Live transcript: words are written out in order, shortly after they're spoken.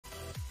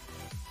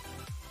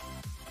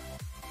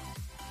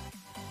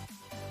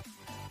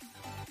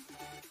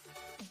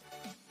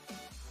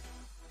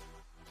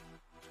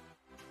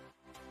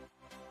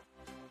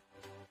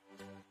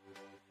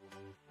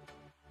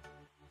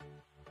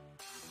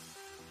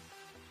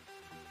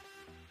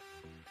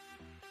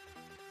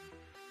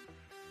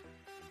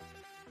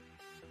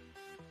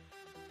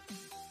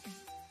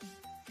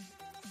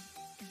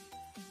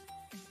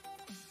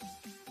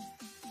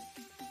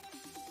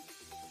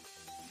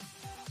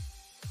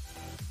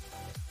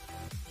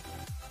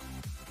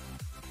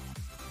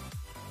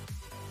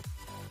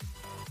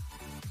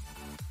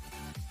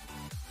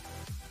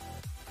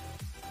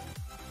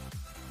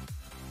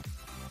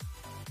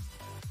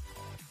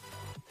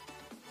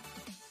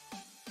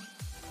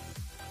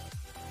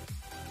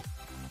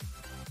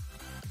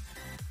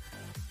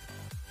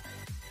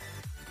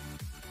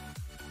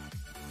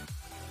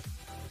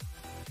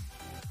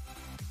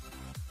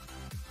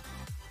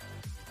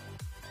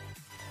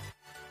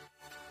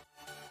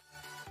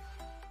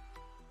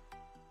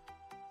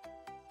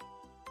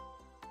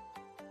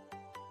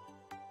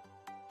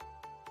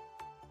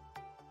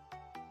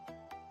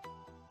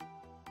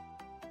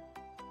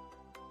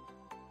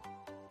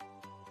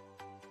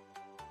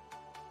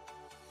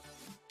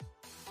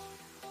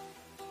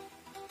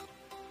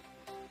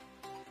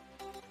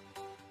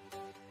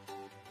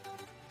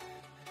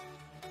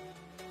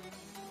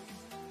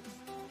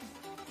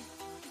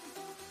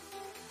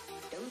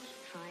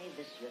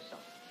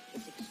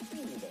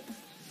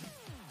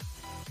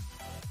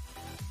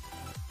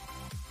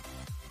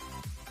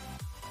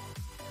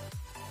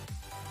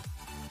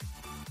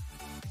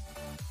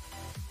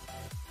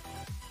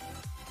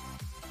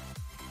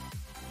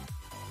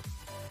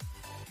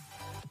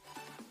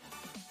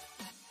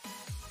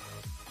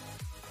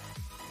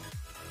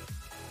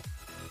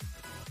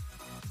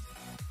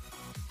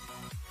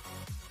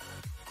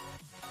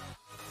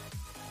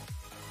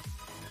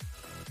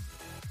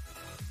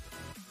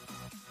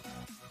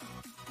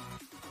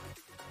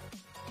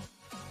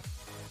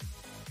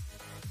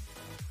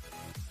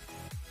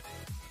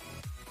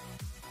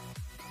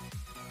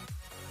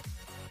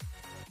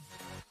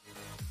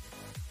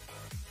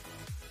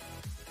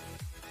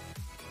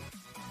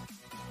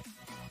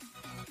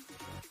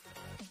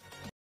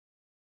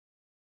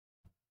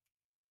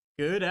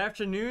Good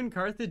afternoon,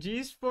 Carthage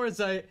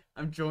Esports.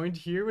 I'm joined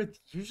here with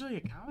usually a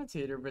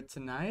commentator, but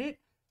tonight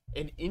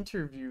an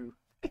interview.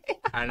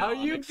 I know. How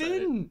you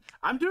been?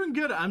 I'm doing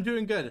good.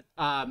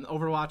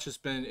 Overwatch has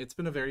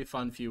been a very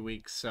fun few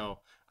weeks, so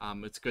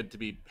it's good to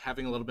be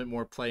having a little bit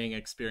more playing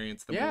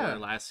experience than we were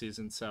last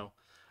season. So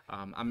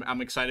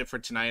I'm excited for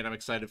tonight. I'm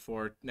excited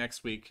for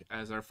next week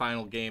as our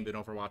final game in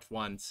Overwatch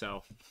 1.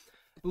 So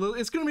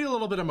it's going to be a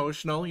little bit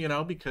emotional,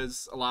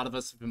 because a lot of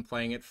us have been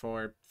playing it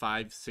for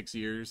 5-6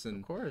 years, and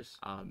of course,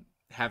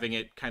 having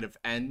it kind of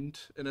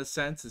end in a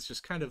sense is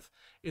just kind of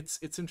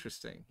it's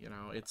interesting.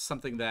 It's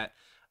something that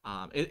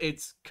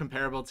it's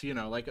comparable to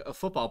like a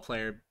football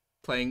player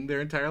playing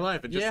their entire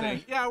life and just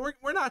saying,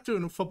 we're not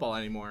doing football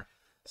anymore.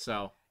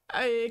 So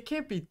it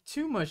can't be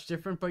too much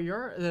different. But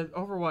the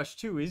Overwatch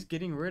 2 is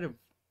getting rid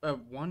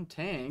of one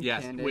tank,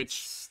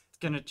 which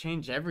gonna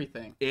change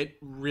everything. It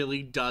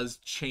really does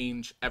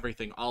change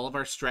everything. All of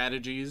our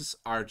strategies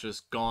are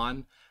just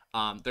gone.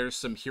 There's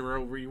some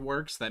hero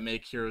reworks that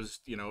make heroes,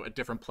 a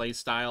different play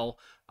style,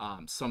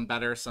 some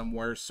better, some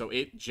worse. So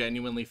it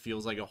genuinely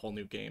feels like a whole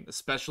new game,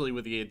 especially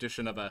with the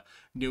addition of a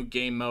new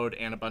game mode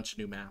and a bunch of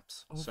new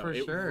maps. So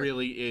it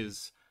really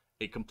is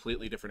a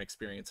completely different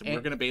experience, and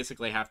we're gonna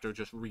basically have to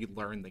just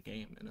relearn the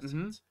game in a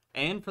sense.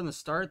 And from the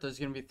start, there's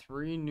gonna be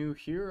 3 new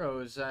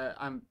heroes.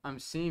 I'm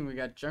seeing we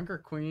got Junker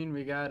Queen,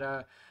 we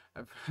got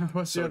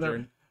what's the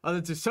other? Oh,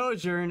 that's a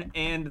Sojourn,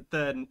 and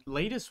the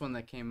latest one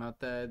that came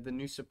out, the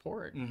new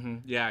support.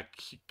 Yeah,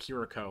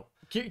 Kiriko.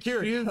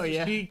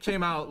 She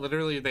came out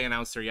literally. They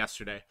announced her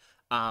yesterday.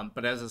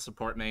 But as a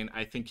support main,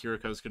 I think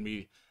Kiriko's gonna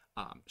be.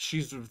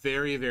 She's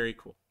very, very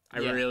cool. I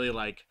really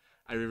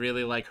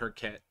like her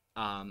kit.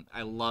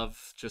 I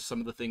love just some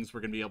of the things we're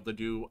going to be able to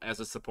do as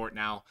a support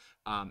now,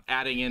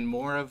 adding in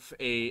more of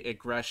a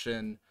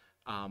aggression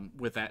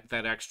with that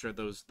extra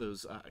those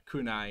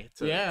kunai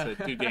to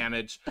do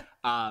damage,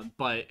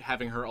 but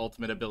having her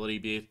ultimate ability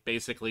be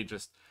basically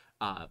just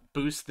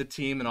boost the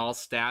team in all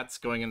stats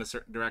going in a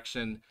certain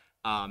direction,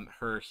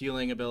 her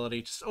healing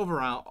ability, just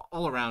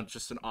all around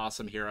just an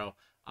awesome hero,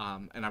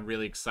 and I'm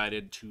really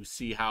excited to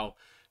see how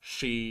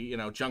she,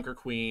 Junker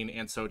Queen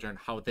and Sojourn,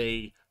 how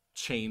they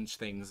change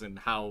things and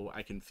how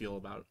I can feel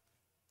about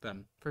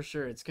them. For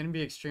sure, it's going to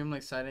be extremely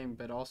exciting,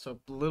 but also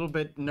a little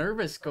bit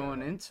nervous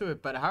going into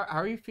it. But how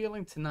are you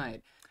feeling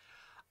tonight?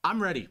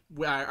 I'm ready.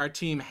 Our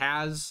team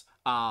has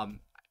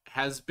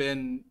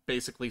been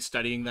basically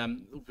studying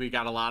them. We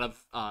got a lot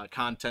of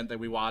content that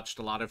we watched,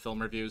 a lot of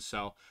film reviews,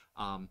 so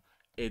I'm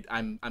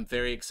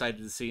very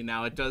excited to see.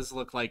 Now it does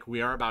look like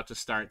we are about to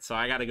start, so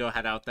I got to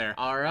head out there.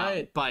 All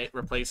right. But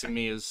replacing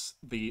me is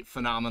the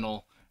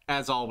phenomenal,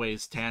 as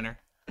always, Tanner.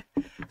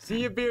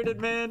 See you,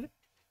 bearded man.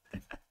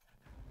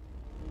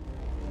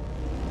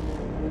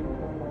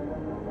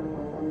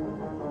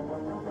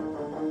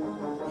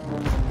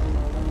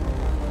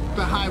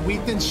 The high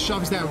Wheaton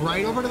shoves that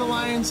right over to the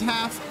Lions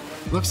half.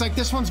 Looks like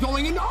this one's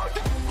going in. Are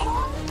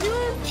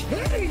you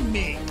kidding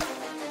me?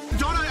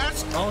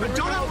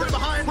 Donut, we're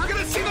behind. We're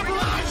gonna see the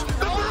barrage. The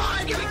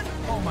barrage.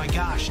 Oh my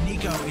gosh,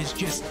 Nico is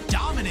just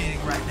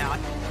dominating right now.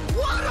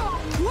 What a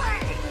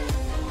play!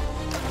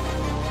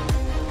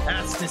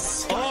 That's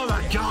disgusting. Oh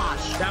my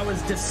gosh. That was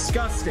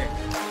disgusting.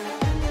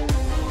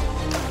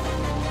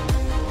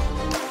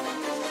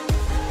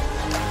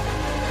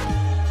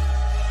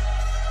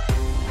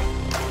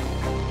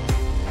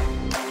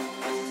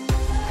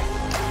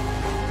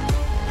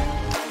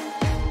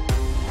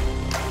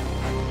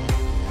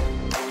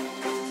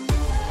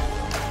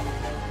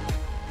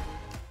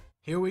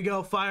 Here we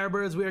go,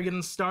 Firebirds. We are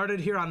getting started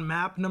here on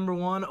map number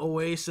 1,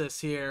 Oasis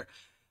here.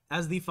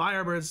 As the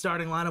Firebirds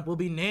starting lineup will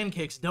be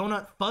NECC,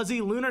 Donut,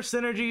 Fuzzy, Lunar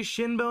Synergy,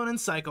 Shinbone, and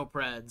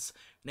Psychopreds.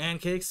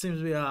 NECC seems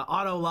to be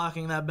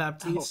auto-locking that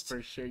Baptiste. Oh,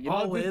 for sure. You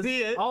always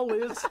see it.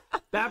 Always.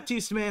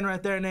 Baptiste man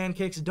right there,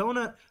 NECC.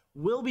 Donut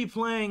will be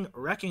playing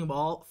Wrecking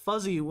Ball.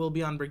 Fuzzy will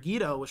be on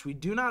Brigido, which we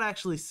do not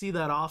actually see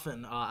that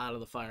often out of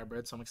the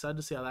Firebirds, so I'm excited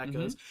to see how that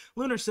goes.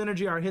 Lunar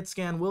Synergy, our hit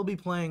scan, will be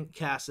playing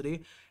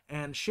Cassidy.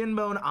 And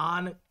Shinbone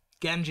on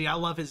Genji. I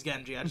love his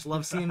Genji. I just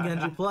love seeing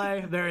Genji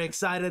play. Very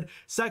excited.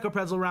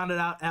 Psychopreds will round it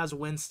out as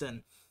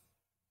Winston.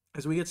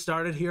 As we get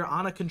started here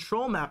on a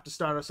control map to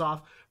start us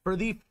off for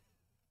the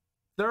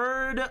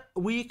 3rd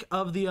week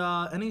of the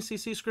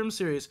NECC Scrim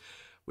series.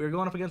 We're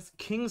going up against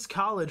King's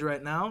College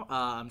right now.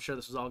 I'm sure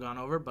this was all gone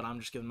over, but I'm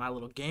just giving my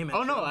little game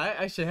intro. Oh, no, I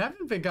actually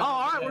haven't been gone. Oh,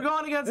 all right, we're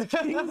going against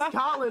King's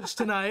College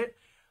tonight.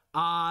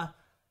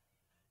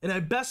 In a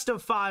best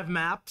of 5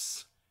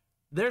 maps.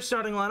 Their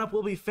starting lineup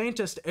will be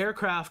Faintest,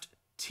 Aircraft,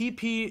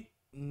 TP,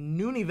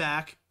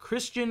 Nunivac,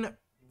 Christian,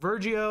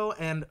 Virgio,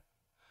 and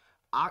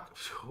all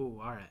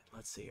right,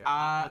 let's see here.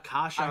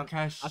 Akash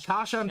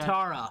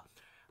Antara,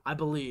 I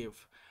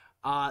believe.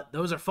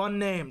 Those are fun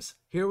names.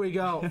 Here we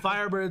go.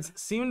 Firebirds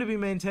seem to be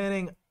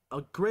maintaining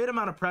a great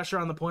amount of pressure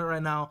on the point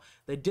right now.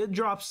 They did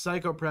drop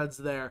Psychopreds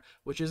there,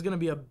 which is going to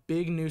be a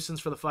big nuisance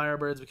for the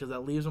Firebirds because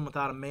that leaves them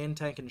without a main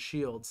tank and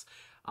shields.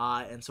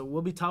 And so it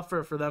will be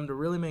tougher for them to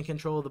really make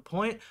control of the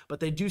point, but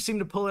they do seem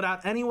to pull it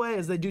out anyway,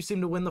 as they do seem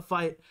to win the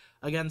fight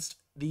against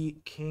the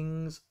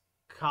King's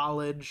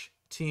College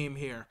team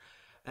here,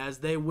 as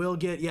they will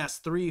get, yes,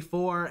 3,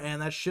 4,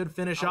 and that should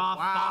finish off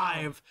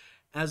 5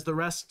 as the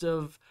rest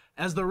of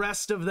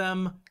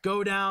them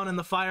go down, and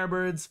the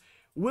Firebirds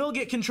will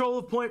get control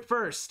of point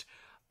first.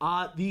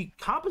 The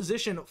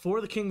composition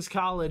for the King's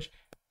College,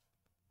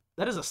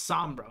 that is a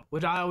Sombra,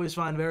 which I always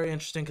find very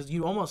interesting because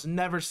you almost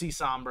never see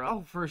Sombra.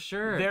 Oh, for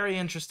sure. Very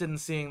interested in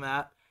seeing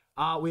that.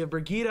 We have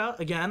Brigitte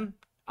again,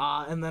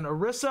 and then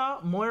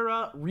Orisa,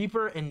 Moira,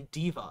 Reaper, and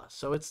Diva.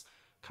 So it's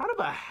kind of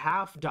a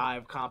half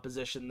dive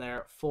composition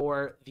there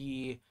for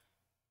the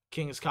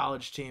King's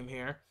College team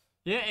here.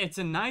 Yeah, it's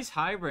a nice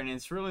hybrid, and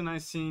it's really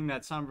nice seeing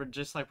that Sombra,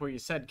 just like what you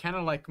said, kind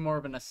of like more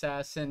of an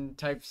assassin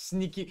type,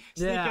 sneaking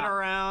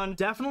around.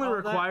 Definitely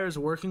requires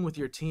working with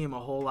your team a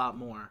whole lot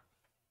more.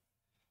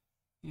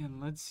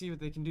 And let's see what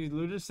they can do.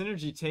 Luda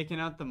Synergy taking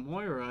out the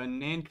Moira, and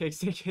Nancake's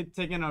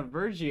taking out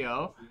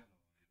Virgio.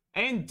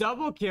 And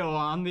double kill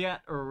on the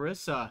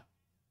Orisa.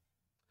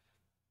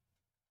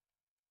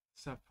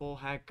 So full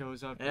hack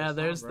goes up. Yeah,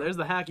 there's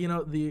the hack. You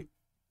know, the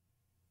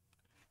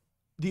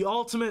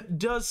ultimate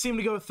does seem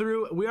to go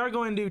through. We are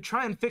going to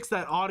try and fix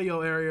that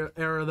audio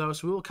error though,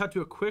 so we will cut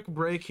to a quick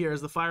break here as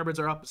the Firebirds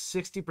are up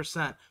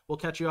 60%. We'll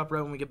catch you up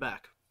right when we get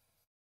back.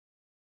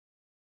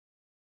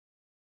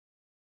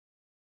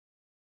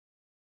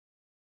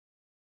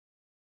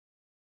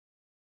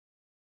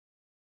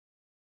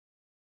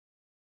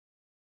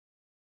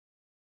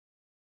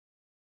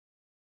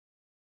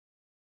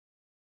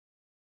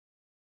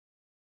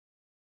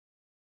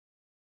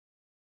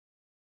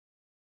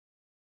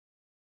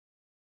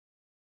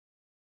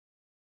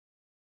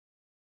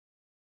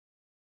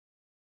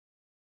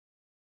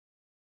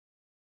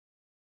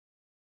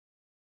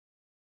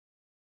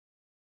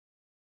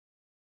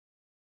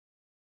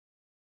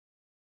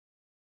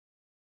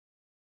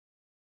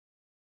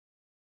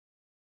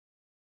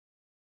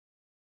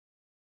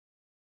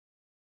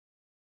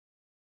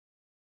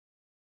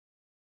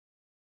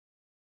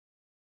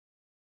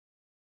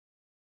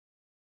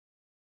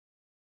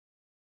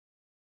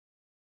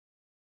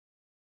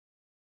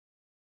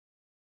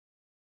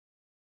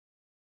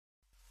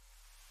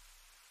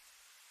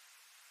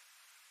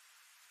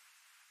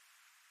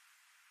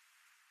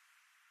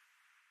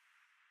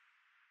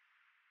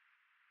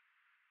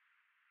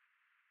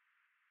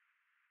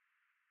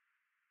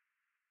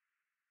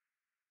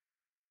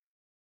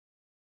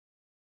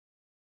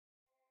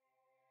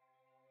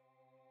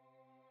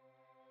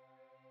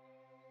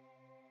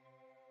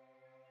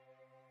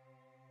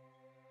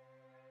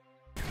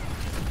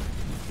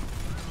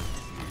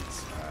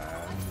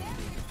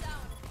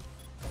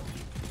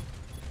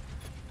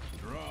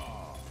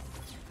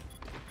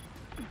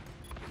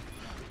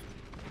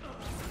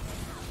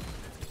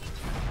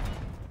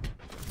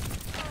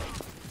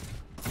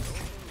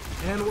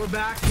 And we're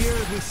back here.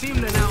 We seem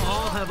to now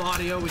all have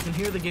audio. We can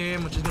hear the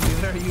game, which is going to be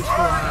very useful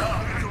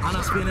on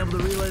us being able to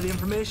relay the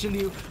information to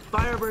you.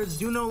 Firebirds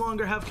do no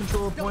longer have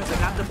control of points. They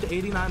got up to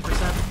 89%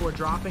 before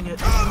dropping it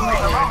to the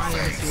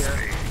Lions here,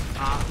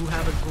 who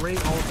have a great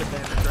ult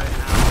advantage right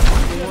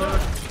now.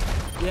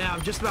 Yeah,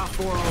 just about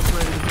 4 ults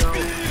ready to go.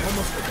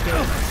 Almost a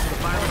kill. So the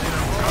Firebirds are going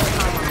to have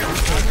time on the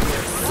reset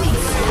here.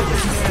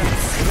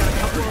 They got a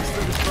couple ults at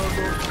their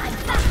disposal.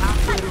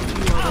 Halfway to a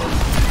few others.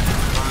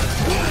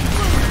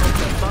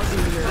 Fuzzy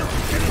here.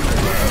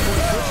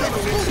 Push on the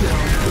wheel still.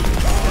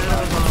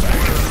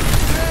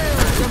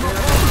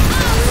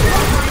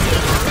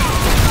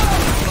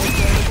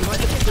 You might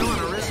get still on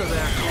Orisa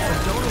there, but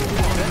don't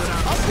overwhelm it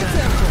out of the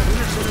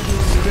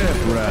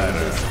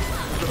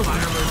the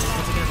Firebirds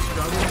once again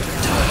struggling.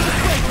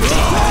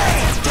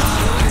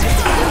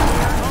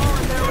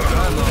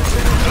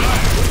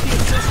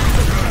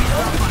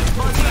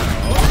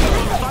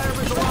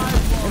 Firebirds alive,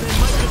 and they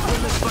might just win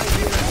this fight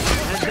here,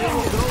 as they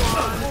will go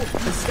on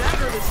to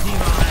stagger this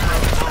Diva.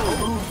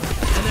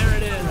 And there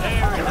it is. The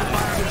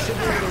Firebirds should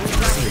be able to win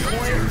back the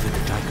point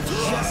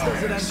just as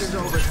it enters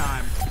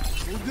overtime.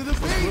 This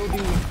will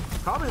be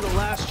probably the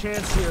last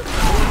chance here for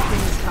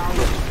King's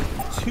College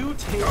to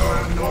take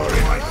round number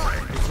 1.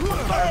 The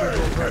Firebirds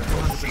will break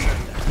 100%.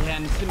 Yeah,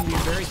 and it's going to be a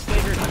very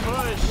staggered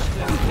push.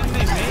 Can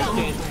they make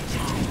it? Here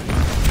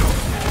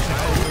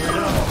we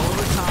go.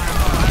 Overtime.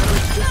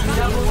 Firebirds just need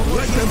that one more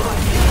kill.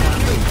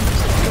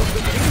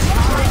 The King's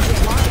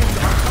College Lions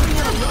are coming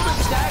in a little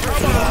bit staggered.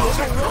 The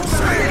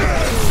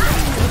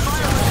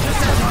Firebirds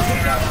just have to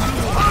pick up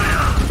 2.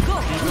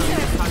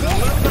 A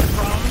little bit of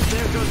problems.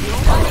 There goes the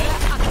ultimate.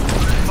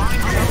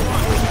 Finds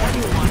someone with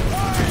anyone.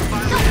 The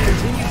Firebirds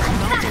continue to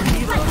melt and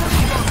Diva. A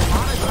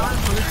lot of time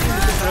for this team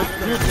to get back.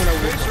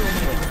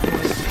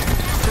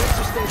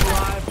 Tracer stays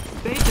alive.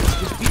 Bacon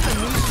just beat the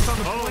nuisance on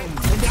the point.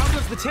 And down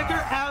goes the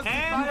ticker as the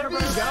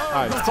Firebirds go.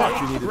 I thought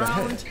you needed a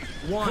round hit.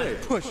 1. Hey,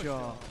 push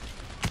y'all.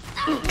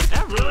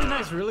 Yeah, really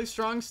nice, really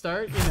strong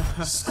start. You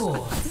know,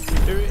 Score.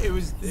 it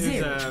was a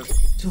 0-1.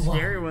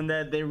 scary one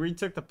that they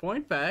retook the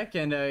point back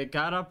and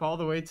got up all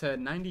the way to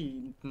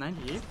 98%,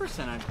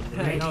 I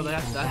believe. No,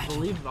 I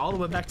believe all the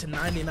way back to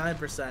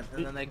 99%,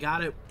 and then they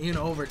got it in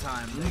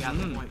overtime. They got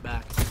the point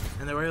back,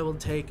 and they were able to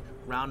take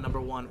round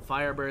number 1.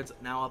 Firebirds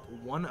now up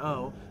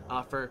 1-0.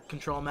 For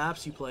control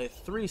maps, you play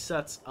 3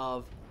 sets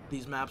of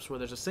these maps where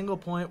there's a single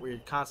point where you're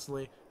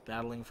constantly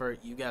battling for,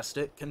 you guessed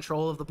it,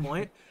 control of the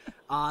point.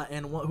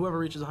 And whoever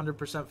reaches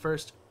 100%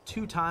 first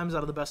 2 times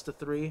out of the best of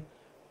 3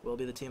 will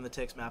be the team that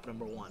takes map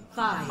number 1.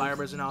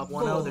 Firebirds are now up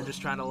 1-0. They're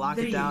just trying to lock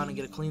it down and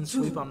get a clean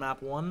sweep on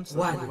map 1.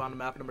 So they move on to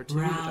map number 2,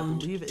 which I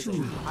believe is a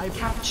hybrid,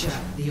 Capture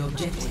the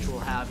objective. which will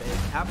have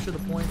a capture the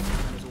point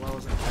as well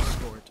as an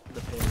escort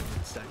the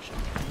payload section.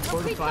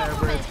 For the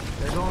Firebirds,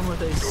 they're going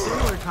with a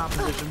similar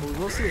composition, but we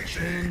will see a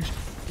change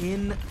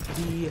in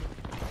the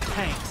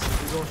tanks.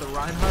 We go with a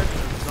Reinhardt and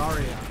a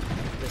Zarya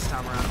this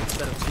time around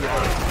instead of 2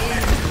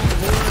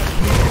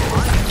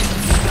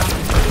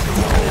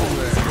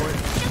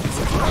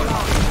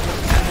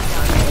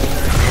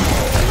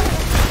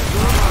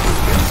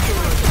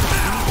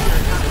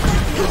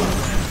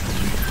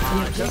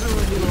 doesn't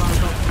really need a lot of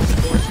help from the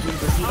support speed,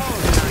 but he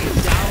is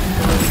down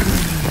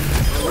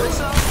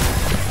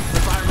the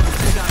Firebirds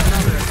take out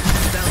another.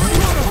 That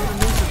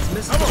Luna's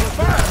missing the hook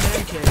there on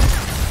Mancake.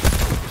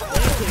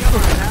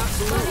 Mancake,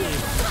 absolutely.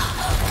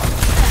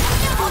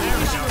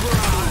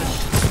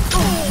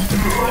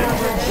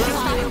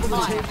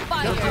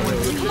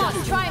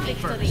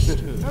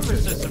 Remember,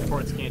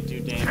 supports can't do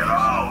damage.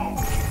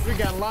 We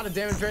got a lot of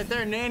damage right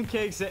there.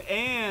 Nancakes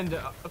and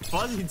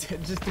Fuzzy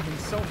just doing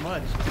so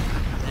much.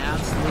 They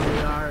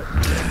absolutely are.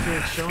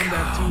 They've shown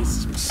that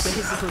Tease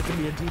basically can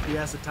be a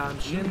DPS at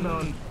times.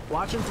 Shinbone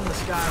watching from the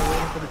sky,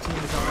 waiting for the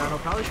team to come down. He'll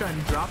probably try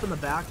and drop in the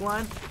back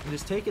line and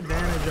just take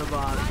advantage of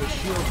the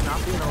shields not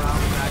being around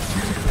the back.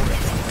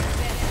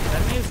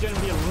 That may is going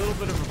to be a little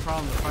bit of a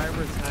problem. The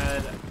Firebirds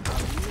had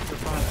the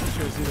front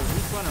issues either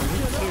week 1 or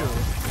week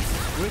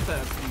 2 with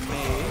a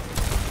May.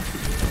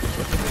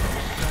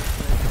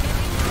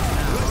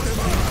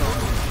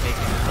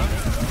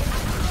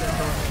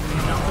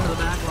 Jump into the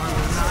back line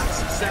was not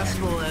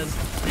successful as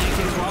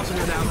Pancakes will also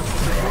go down with the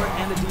support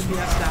and the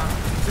DPS down.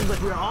 Seems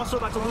like we are also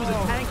about to lose a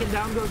tank, and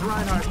down goes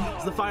Reinhardt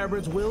as the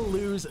Firebirds will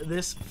lose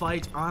this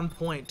fight on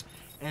point,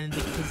 and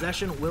the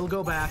possession will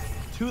go back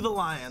to the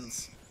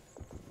Lions.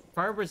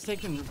 Firebirds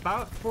taking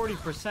about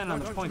 40% on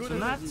the point, so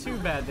not too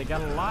bad. They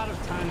got a lot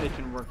of time they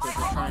can work with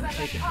to try and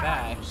take it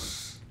back.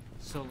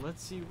 So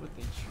let's see what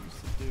they choose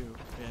to do.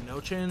 Yeah, no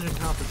change in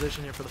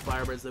composition here for the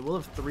Firebirds. They will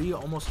have 3,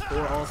 almost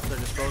 4 ults at their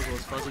disposal,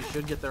 as Fuzzy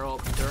should get their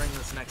ult during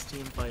this next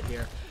team fight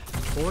here.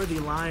 For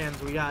the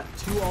Lions, we got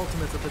 2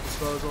 ultimates at the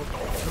disposal.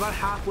 We're about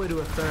halfway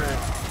to a third.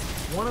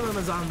 One of them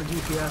is on the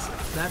DPS.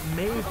 That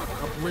May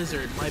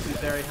Blizzard might be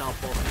very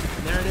helpful.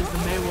 And there it is, the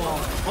May wall.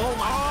 Oh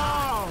my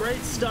god!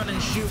 Great stun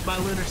and shoot by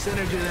Lunar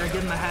Synergy there,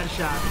 getting the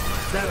headshot.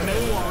 That May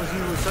wall is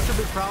usually such a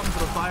big problem for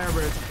the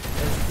Firebirds,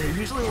 as they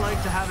usually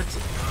like to have it.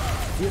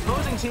 The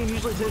opposing team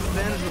usually takes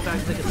advantage of the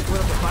fact that they can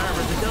split up the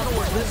Firebirds. It doesn't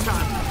work this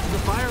time.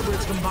 The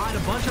Firebirds combine a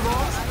bunch of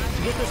ults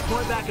to get this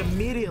point back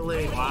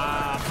immediately.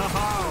 Wow.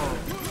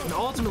 And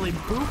ultimately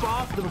boop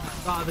off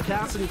the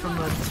Cassidy from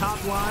the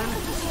top line.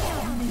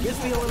 Gets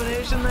the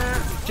elimination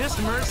there. Just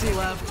Mercy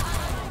left.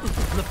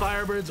 And the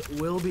Firebirds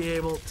will be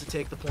able to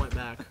take the point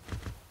back.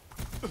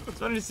 It's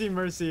funny to see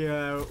Mercy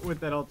with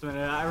that ultimate.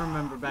 I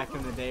remember back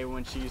in the day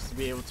when she used to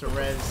be able to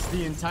res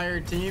the entire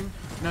team.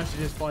 Now she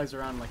just flies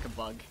around like a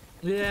bug.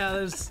 Yeah,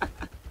 there's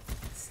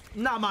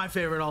not my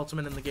favorite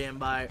ultimate in the game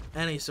by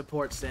any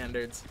support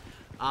standards.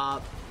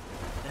 And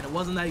it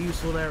wasn't that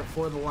useful there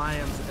for the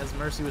Lions, as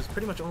Mercy was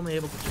pretty much only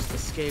able to just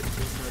escape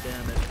with no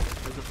damage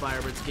as the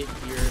Firebirds get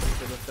geared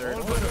for the third.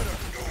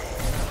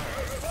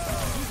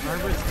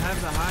 Firebirds have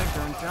the high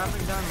ground,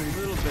 dropping down a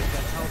little bit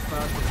to help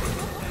out the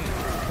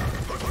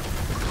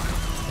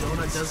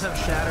Donut does have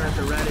Shatter at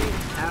the ready.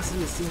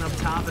 Cassidy is seen up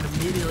top, and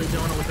immediately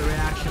Donut with the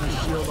reaction and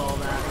shield all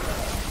that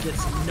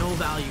gets no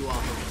value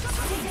off of it.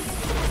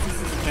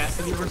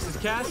 Cassidy versus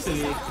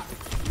Cassidy.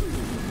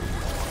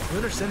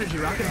 Lunar Synergy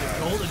rocking the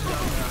golden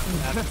gun.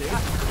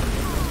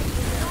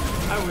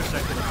 I wish I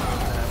could have done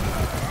that.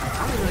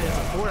 I don't really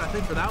afford. I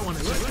think for that one,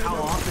 it's just how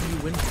often you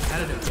win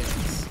competitive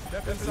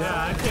games.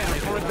 Yeah, I can't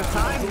afford the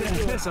time.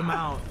 Ridiculous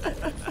amount.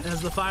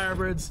 As the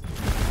Firebirds,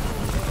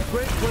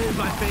 great play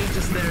by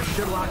Faintest there,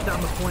 should lock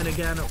down the point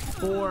again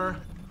for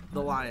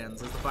the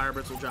Lions, as the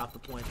Firebirds will drop the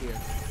point here.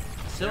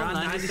 Still on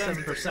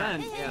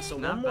 97%. Yeah, so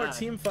Not one more bad.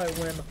 team fight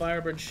win. The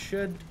Firebirds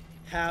should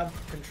have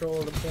control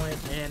of the point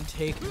and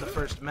take the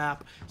first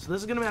map. So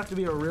this is going to have to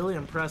be a really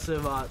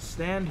impressive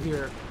stand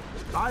here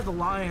by the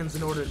Lions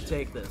in order to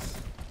take this.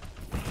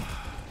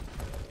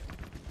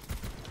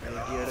 And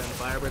the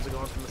Firebirds are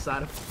going from the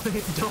side of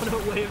point.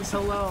 Donut waves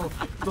hello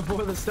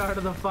before the start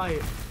of the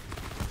fight.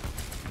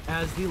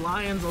 As the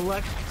Lions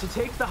elect to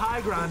take the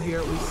high ground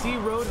here, we see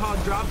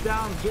Roadhog drop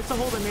down, gets a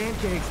hold of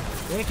Nancakes.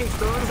 Nancakes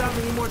throwing down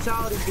the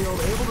Immortality Field,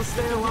 able to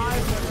stay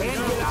alive and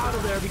get out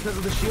of there because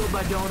of the shield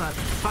by Donut.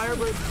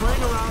 Firebird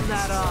playing around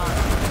that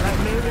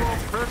May wall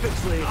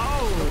perfectly.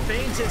 Oh, the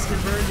Faintest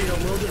Convergito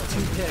will get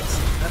 2 picks.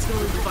 That's going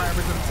to leave the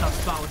Firebirds in a tough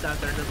spot without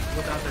their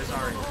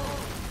Zarya.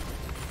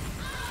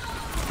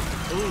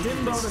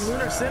 Shinbone and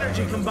Lunar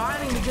Synergy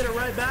combining to get it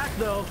right back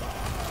though.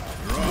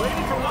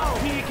 Waiting for one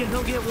peek and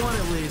he'll get one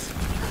at least.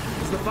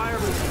 the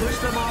Firebirds push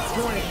them off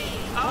point.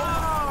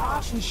 Oh,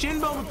 gosh, and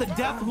Shinbo with the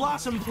Death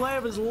Blossom play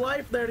of his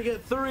life there to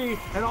get 3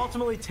 and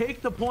ultimately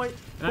take the point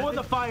for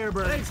the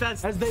Firebirds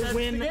as they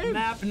win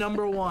map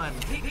number 1.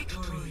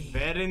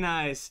 Very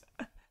nice.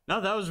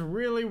 No, that was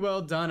really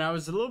well done. I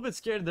was a little bit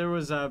scared. There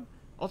was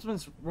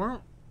ultimates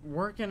weren't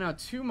working out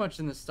too much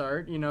in the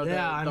start. You know,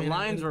 the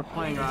lines were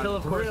playing out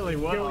really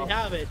well. Here we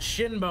have it,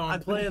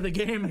 Shinbone, play of the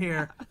game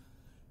here.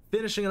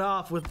 Finishing it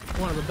off with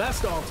one of the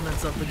best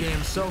ultimates of the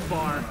game so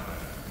far.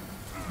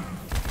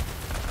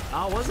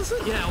 Was this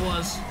it? Yeah, it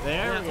was.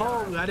 There. Yeah.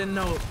 Oh, I didn't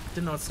know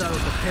it started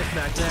with the pick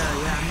back there.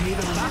 Yeah,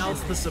 immediately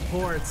melts the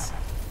supports.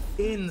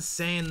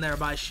 Insane there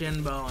by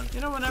Shinbone.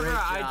 You know, whenever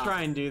I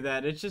try and do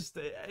that,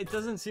 it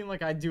doesn't seem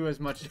like I do as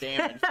much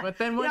damage. But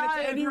then when it's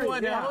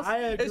anyone else,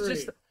 it's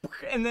just,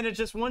 and then it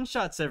just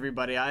one-shots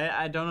everybody.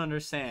 I don't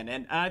understand.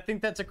 And I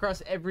think that's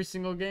across every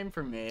single game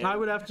for me. I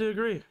would have to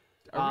agree.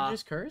 Are we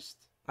just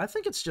cursed? I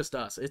think it's just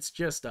us. It's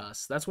just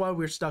us. That's why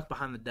we're stuck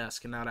behind the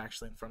desk and not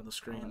actually in front of the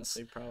screens.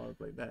 Honestly,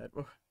 probably that.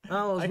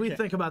 Well, as we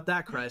think about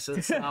that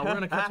crisis, we're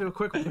going to cut to a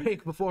quick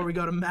break before we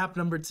go to map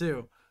number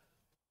 2.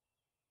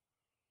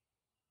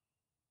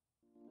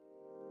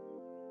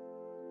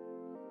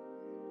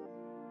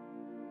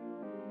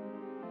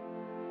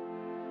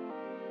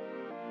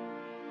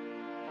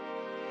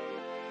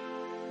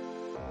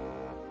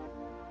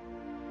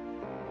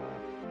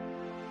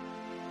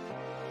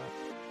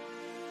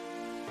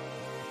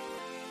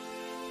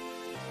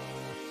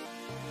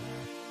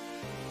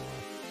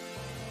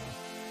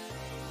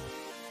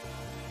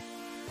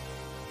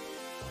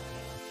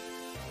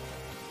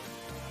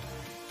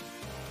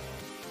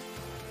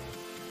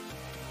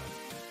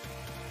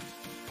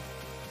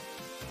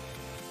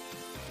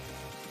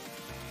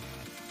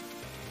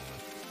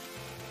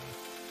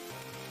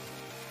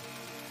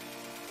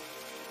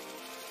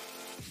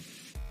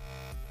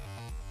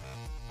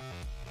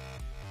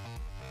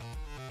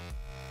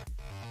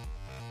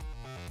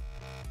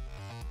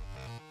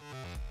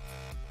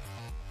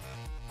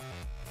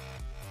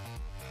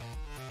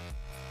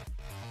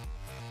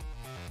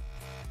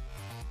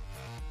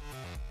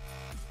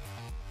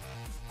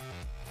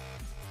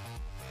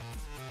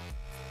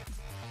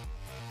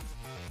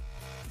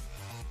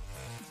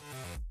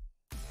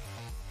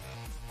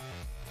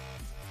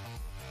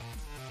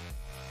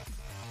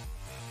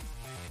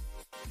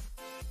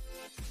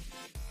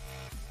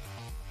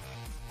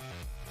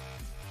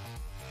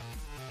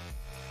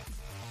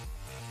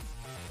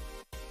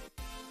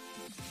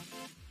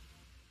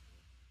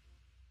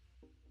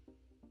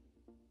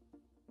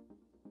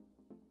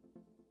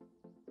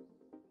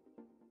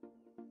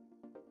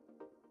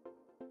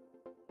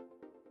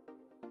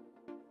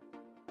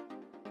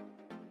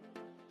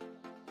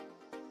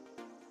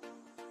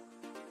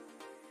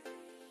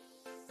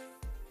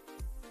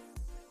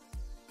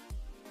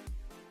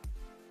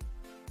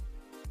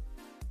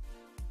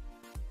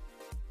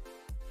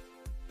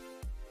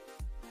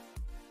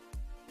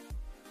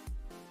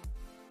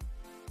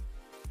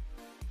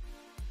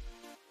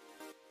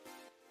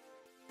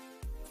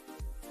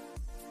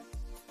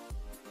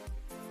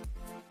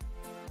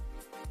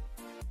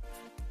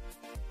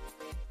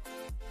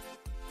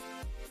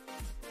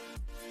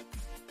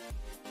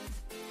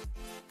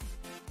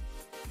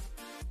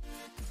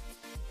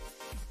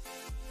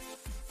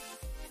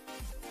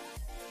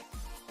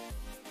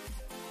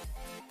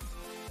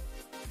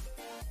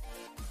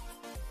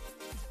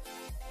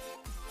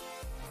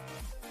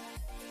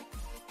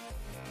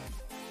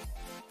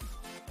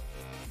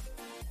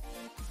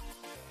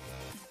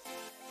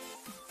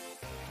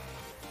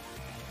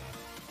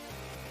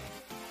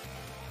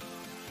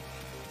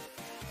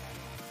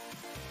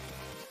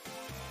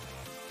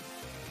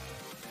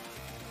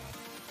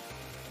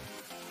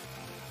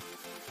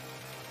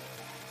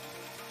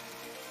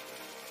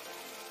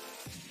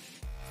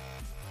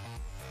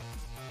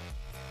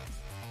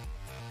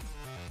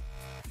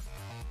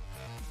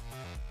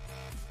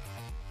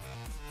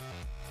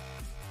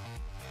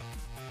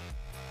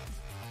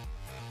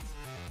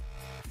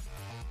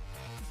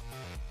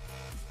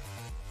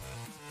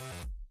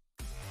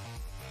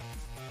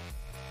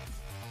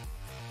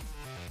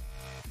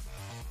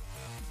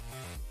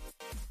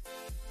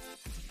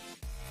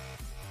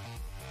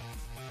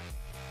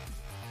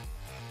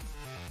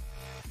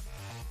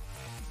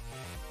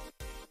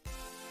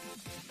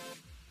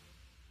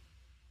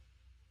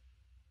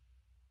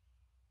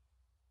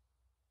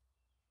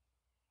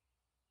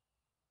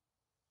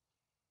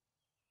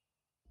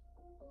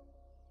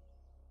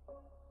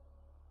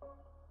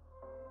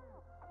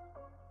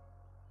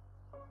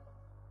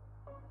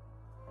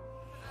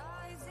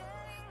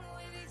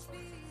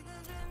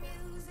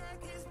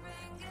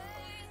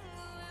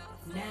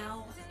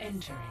 Now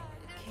entering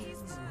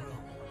King's Row.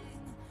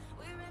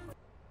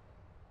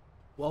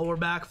 Well, we're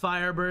back,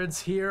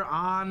 Firebirds, here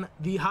on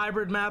the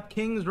hybrid map,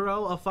 King's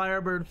Row, a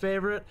Firebird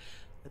favorite.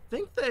 I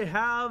think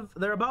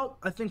they're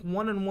about,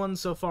 1-1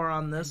 so far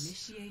on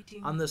this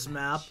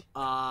map,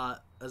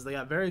 as they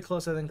got very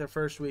close, I think, their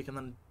first week, and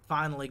then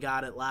finally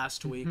got it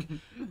last week.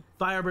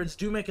 Firebirds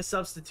do make a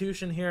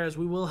substitution here, as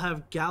we will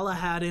have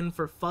Galahad in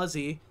for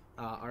Fuzzy,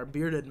 our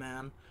bearded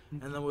man.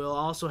 And then we'll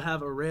also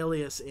have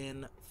Aurelius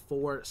in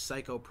for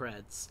Psycho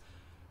Preds.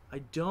 I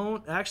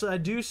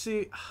do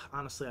see,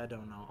 honestly, I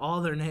don't know.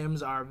 All their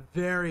names are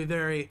very,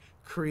 very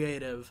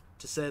creative,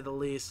 to say the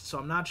least. So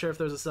I'm not sure if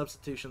there's a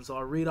substitution, so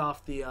I'll read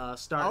off the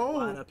starting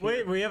lineup here.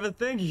 Wait, we have a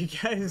thing. You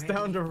guys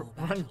down to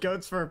run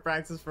goats for a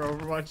practice for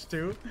Overwatch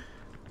 2?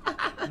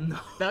 No.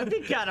 That'd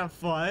be kind of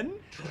fun.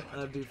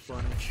 That'd be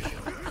funny.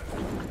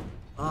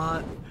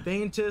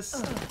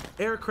 Faintest,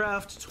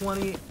 Aircraft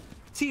 20,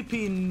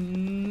 TP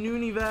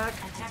Nunivac,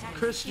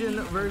 Christian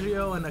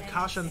Vergio, and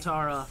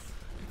Akashantara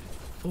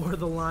for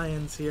the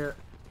Lions here.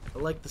 I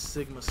like the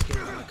Sigma skin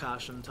on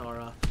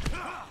Akashantara.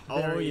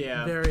 Oh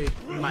yeah. Very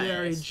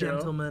Maestro.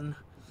 gentleman.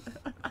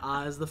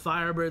 As the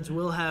Firebirds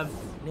will have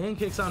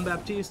Nankicks on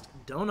Baptiste,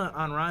 Donut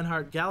on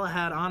Reinhardt,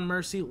 Galahad on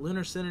Mercy,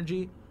 Lunar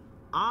Synergy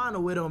on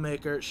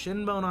Widowmaker,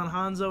 Shinbone on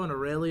Hanzo, and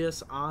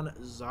Aurelius on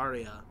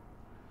Zarya.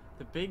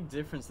 The big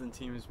difference in the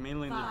team is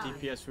mainly in the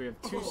DPS. We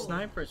have 2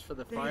 snipers for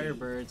the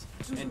Firebirds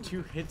and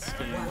 2 hit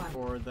scan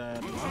for the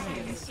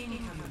Lions.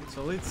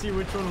 So let's see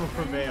which one will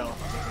prevail.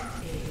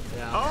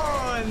 Yeah.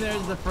 Oh, and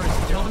there's the first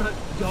Donut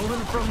going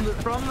from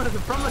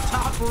the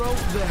top rope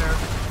there,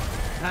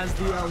 as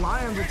the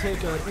Lions will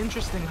take an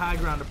interesting high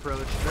ground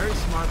approach. Very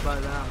smart by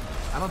them.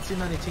 I don't see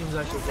many teams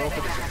actually go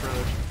for this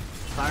approach.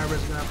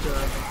 Firebirds gonna have to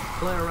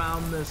play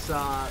around this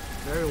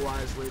very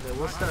wisely. They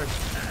will start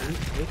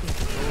taking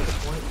control of the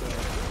point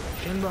though.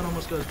 Shinbone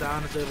almost goes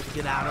down, is able to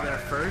get out of there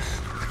first.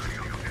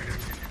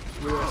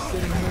 We are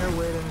sitting here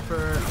waiting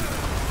for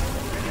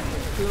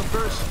the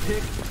first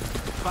pick.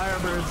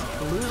 Firebirds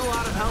lose a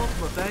lot of health,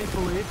 but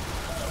thankfully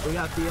we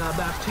got the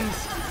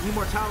Baptiste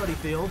Immortality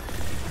field.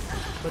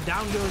 But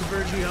down goes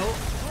Vergio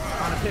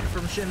on a pick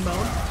from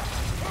Shinbone.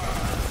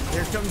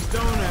 Here comes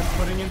Donut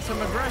putting in some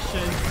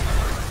aggression.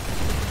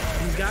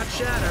 He's got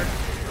Shatter.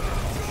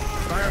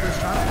 Firebirds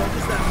trying to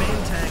focus that main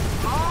tank.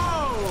 Oh!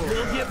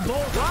 He'll get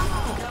both.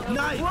 Wow!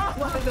 Nice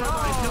play there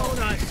by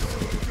Donut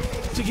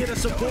to get a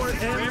support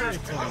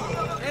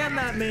and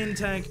that main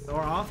tank.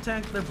 Or off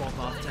tank. They're both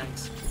off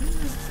tanks.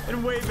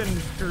 And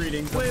waving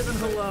greetings. Waving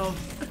hello.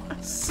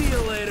 See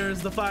you later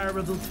as the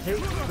Firebirds will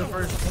take the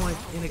first point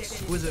in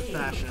exquisite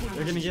fashion.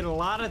 They're going to get a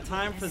lot of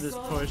time for this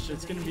push.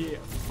 It's going to be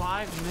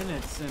 5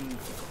 minutes and...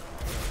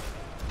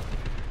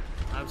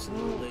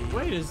 Absolutely.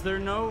 Wait, is there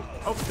no...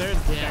 Oh, there's...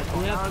 Yeah,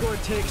 the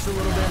F4 takes a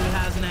little bit. It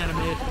has an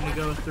animation to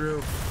go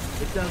through.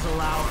 It does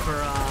allow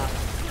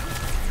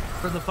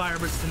for the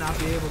Firebirds to not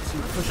be able to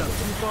push up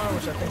too far,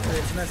 which I think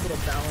creates a nice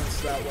little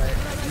balance that way.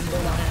 The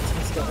Lions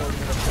can still hold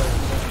the show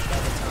by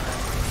the time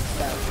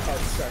that part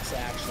starts to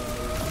actually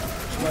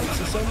move. Right,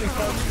 so many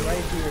folks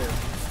right here.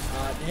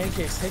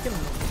 Nankicks taking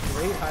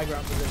great high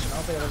ground position. I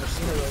don't think I've ever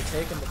seen it really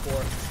taken before.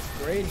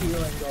 Great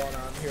healing going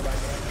on here by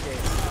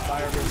Nankicks. The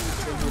Firebirds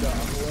continue to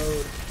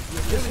unload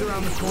just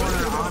around the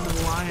corner onto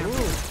the Lions.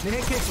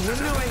 Nankicks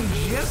windowing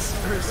just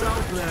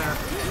herself there.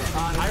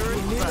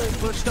 Immediately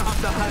pushed off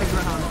the high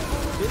ground.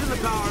 Into the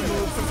power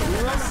move.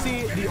 Let's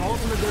see the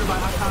ultimate there by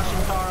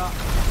Akashantara.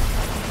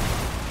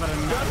 But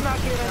does not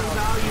get any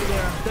value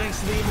there thanks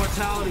to the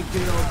Immortality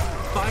field.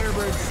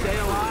 Firebirds stay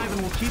alive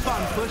and will keep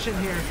on pushing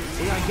here.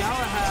 We got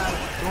Galahad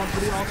going for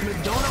the ultimate.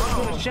 Donut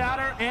with a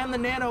Shatter and the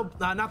Nano,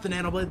 not the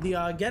Nano Blade,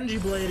 the Genji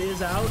Blade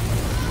is out.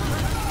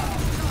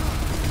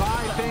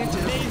 By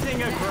Faintest.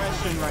 Amazing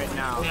aggression right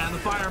now. Yeah, the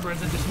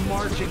Firebirds are just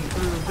marching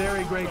through.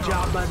 Very great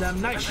job by them.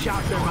 Nice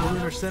shot there by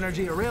Lunar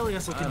Synergy.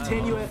 Aurelius will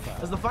continue it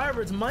as the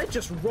Firebirds might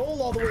just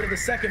roll all the way to the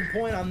second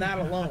point on that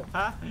alone.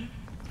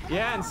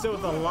 Yeah, and still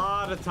with a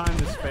lot of time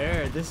to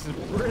spare. This is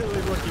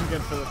really looking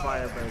good for the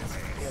Firebirds.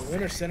 Yeah,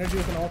 Lunar Synergy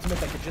with an ultimate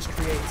that could just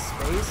create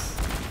space.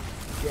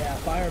 Yeah,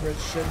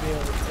 Firebirds should be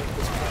able to take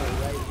this point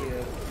right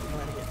here.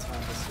 Trying to get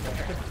time to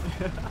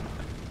spare.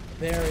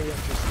 Very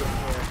interesting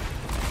here.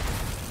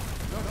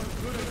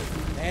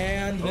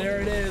 And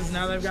there it is.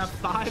 Now they've got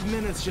 5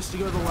 minutes just to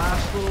go the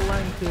last little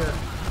length here.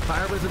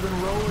 Firebirds have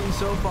been rolling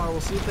so far. We'll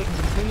see if they can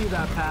continue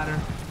that pattern.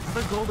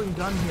 Another golden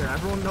gun here.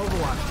 Everyone in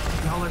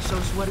Overwatch. Y'all are so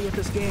sweaty at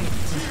this game.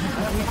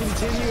 We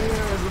continue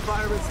here as the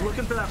Firebirds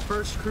looking for that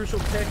first crucial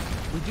pick.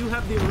 We do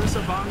have the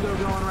Orisa Bongo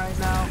going right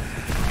now.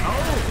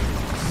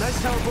 Oh!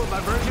 Nice teleport by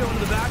Vergio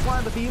into the back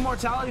line, but the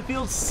Immortality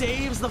field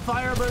saves the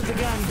Firebirds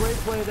again. Great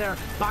play there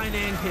by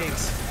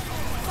Nankicks.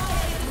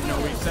 You know,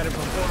 we've said it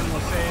before and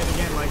we'll say it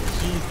again, like,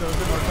 geez, those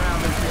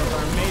Immortality fields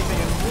are amazing.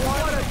 And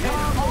what a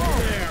combo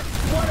there!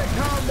 What a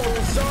combo!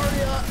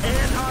 Zarya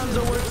and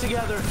Hanzo work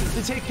together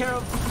to take care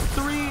of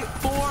 3,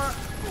 4,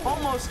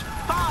 almost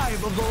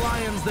 5 of the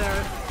Lions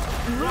there.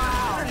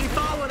 Wow! Energy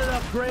following it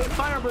up great.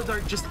 Firebirds are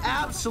just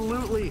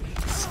absolutely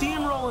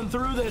steamrolling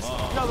through this.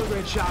 Another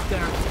great shot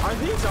there. Are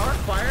these our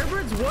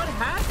Firebirds? What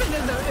happened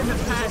in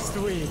the past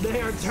week?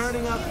 They are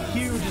turning up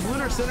huge.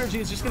 Lunar Synergy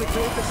is just going to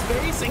create the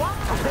space.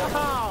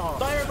 Wow!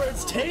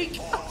 Firebirds take,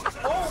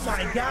 oh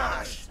my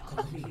gosh,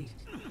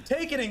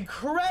 take an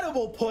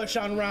incredible push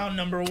on round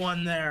number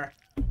 1 there.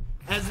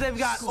 As they've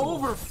got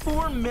over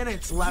 4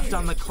 minutes left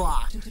on the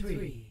clock.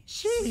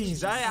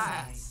 Jeez, I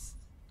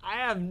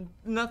have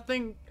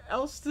nothing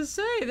else to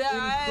say.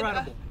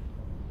 Incredible.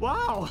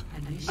 Wow.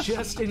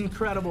 Just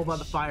incredible by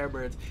the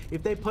Firebirds.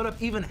 If they put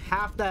up even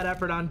half that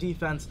effort on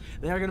defense,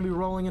 they are going to be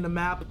rolling into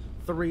map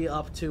 3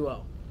 up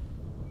 2-0.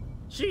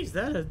 Jeez,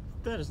 that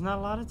is not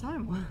a lot of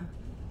time.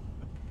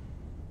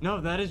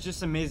 No, that is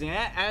just amazing.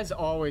 As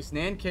always,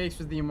 NECC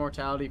with the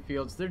immortality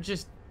fields, they're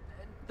just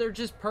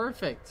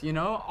perfect, you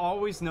know?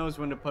 Always knows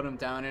when to put them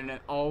down, and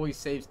it always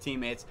saves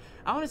teammates.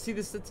 I want to see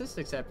the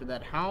statistics after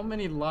that. How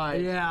many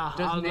lives Yeah,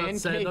 does I was about to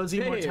say, NECC those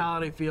save?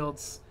 immortality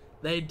fields,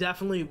 they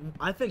definitely,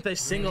 I think they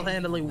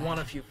single-handedly won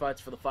a few fights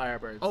for the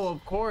Firebirds. Oh,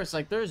 of course.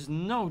 Like, there's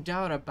no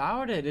doubt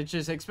about it. It's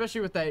just,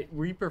 especially with that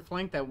Reaper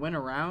flank that went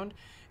around,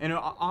 and it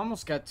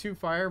almost got 2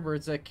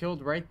 Firebirds that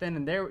killed right then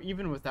and there,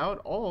 even without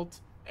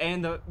ult.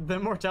 And the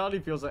immortality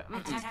feels like, no.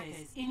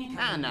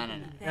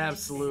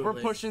 Absolutely. We're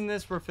pushing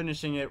this. We're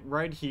finishing it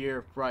right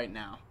here, right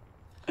now.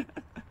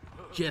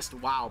 Just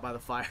wow by the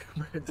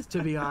Firebirds,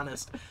 to be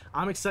honest.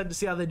 I'm excited to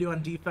see how they do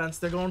on defense.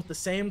 They're going with the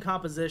same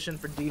composition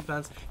for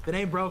defense. If it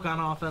ain't broke on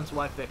offense,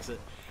 why fix it?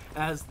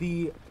 As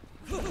the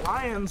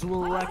Lions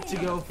will elect to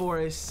go for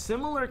a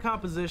similar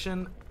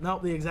composition.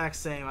 Nope, the exact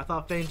same. I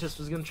thought Faintest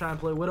was going to try and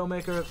play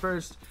Widowmaker at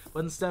first,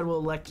 but instead will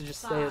elect to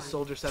just stay as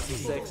Soldier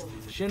 76.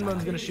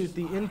 Shinmon's going to shoot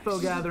the info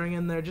gathering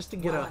in there just to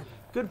get a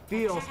good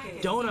feel.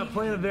 Donut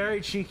playing a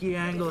very cheeky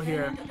angle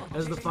here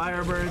as the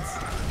Firebirds.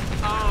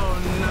 Oh,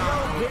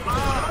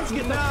 no. Let's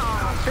get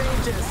that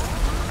Faintest.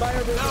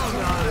 Firebirds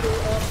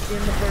up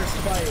in the first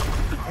fight,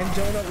 and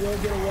Donut will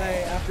get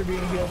away after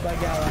being healed by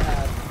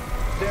Galahad.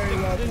 Very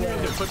well Didn't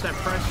played. need to put that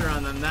pressure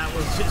on them. That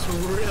was just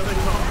really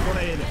well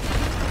played.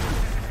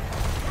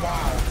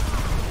 Wow.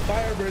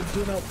 Firebirds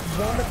doing a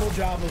wonderful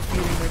job of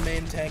feeding their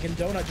main tank, and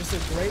Donut just a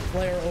great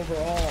player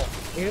overall,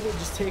 able to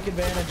just take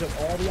advantage of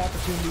all the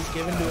opportunities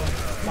given to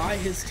him by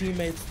his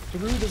teammates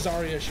through the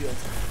Zarya shields,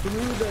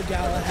 through the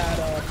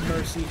Galahad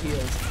Mercy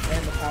heals,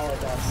 and the power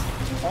buffs.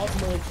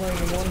 Ultimately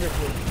playing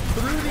wonderfully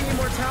through the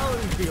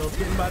immortality field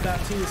given by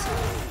Baptiste.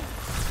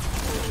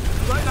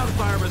 Right now the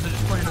Firebirds are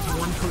just playing as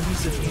one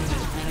cohesive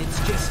unit, and it's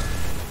just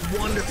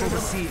wonderful to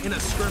see in a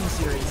Scrim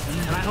series.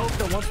 And I hope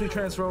that once we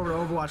transfer over to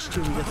Overwatch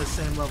 2, we get the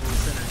same level of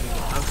synergy.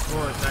 Of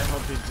course, I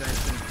hope the exact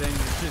same thing.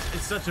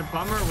 It's such a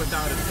bummer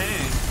without a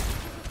tank.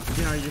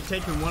 You know, you're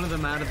taking one of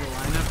them out of the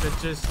lineup. It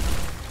just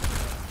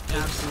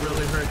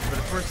really hurts. But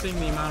if we're seeing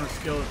the amount of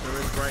skill that there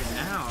is right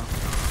now,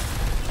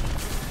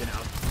 you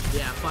know,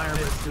 Yeah,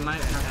 Firebirds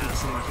might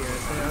have here.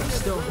 They are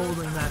still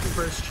holding that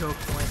first choke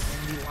point,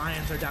 and the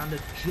Lions are down to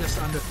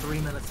just under 3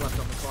 minutes left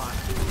on the clock.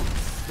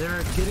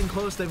 They're getting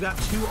close. They've got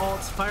 2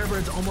 ults.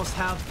 Firebirds almost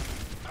have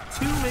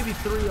 2, maybe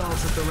 3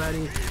 ults at the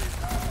ready.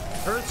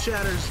 Earth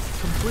Shatter's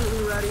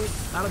completely ready.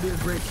 That'll be a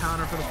great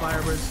counter for the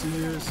Firebirds to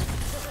use.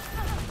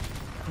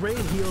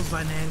 Great heals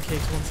by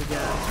NECC once again.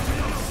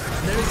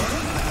 There's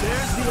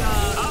the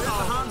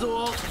Hanzo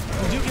ult.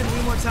 We do get an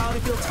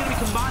immortality field. It's going to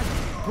be combined.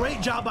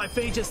 Great job by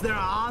Faintest there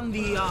on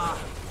the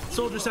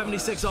Soldier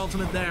 76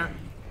 ultimate there.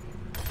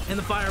 And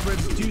the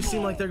Firebirds do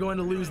seem like they're going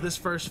to lose this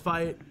first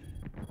fight.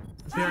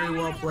 Very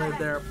well played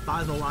there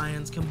by the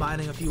Lions,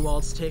 combining a few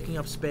ults, taking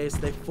up space.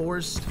 They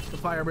forced the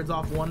Firebirds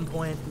off 1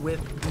 point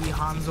with the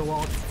Hanzo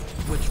ult,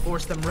 which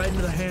forced them right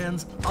into the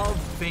hands of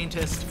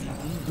Faintest,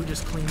 who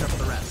just cleaned up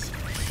the rest.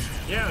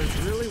 yeah, it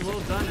was really well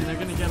done, and they're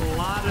going to get a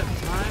lot of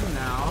time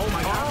now. Oh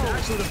my gosh,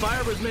 actually the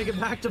Firebirds make it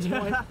back to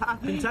point.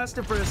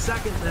 Contested for a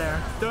second there.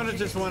 Donut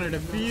just wanted a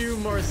few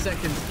more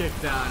seconds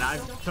kicked down. I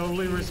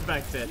totally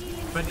respect it.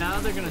 But now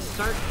they're going to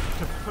start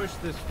to push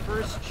this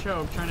first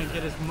choke, trying to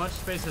get as much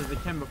space as they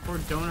can before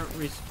Donut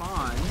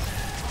respawns.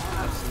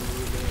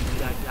 Absolutely. We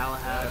got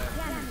Galahad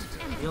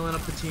healing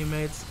up the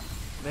teammates,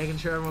 making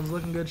sure everyone's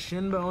looking good.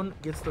 Shinbone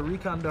gets the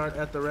recon dart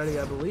at the ready,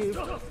 I believe,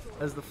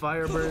 as the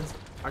Firebirds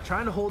are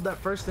trying to hold that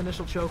first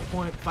initial choke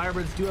point.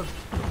 Firebirds do have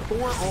 4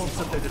 ults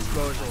at their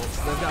disposal.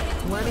 They've got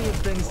plenty of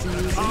things to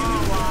use. Oh,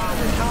 wow.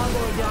 The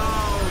combo again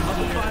of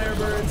the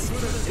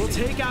Firebirds will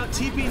take out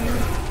TP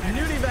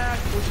Nunivac,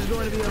 which is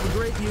going to be of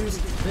great use.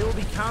 They will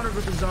be countered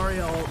with the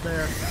Zarya ult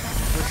there,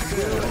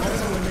 which will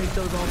ultimately make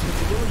those ultimates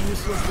a little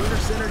useless. Lunar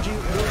Synergy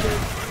will get...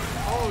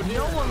 Oh,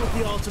 no one with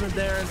the ultimate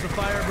there as the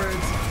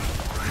Firebirds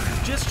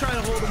just try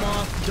to hold them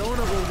off. Donut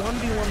will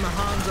 1v1 the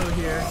Hanzo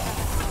here.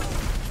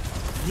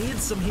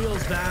 Needs some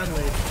heals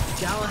badly.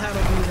 Galahad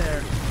will be there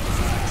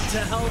to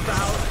help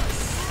out.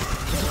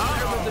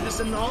 They're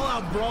just an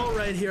all-out brawl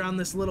right here on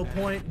this little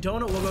point.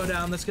 Donut will go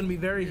down. That's going to be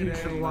very huge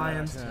for the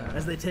Lions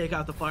as they take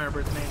out the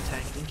Firebirds main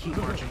tank and keep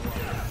marching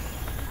along.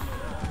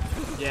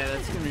 Yeah,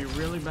 that's going to be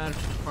really bad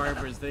for the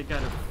Firebirds. They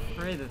got to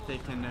pray that they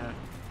can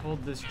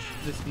hold this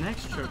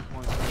next choke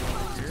point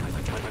right here.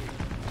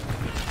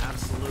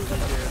 Absolutely,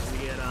 here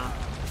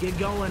we get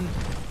going.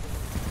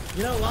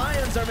 You know,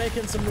 Lions are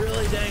making some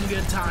really dang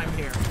good time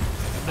here.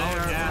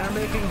 They're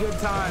making good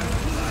time.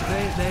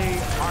 They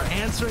are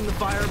answering the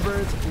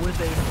Firebirds with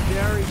a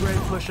very great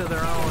push of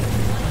their own.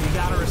 You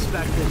gotta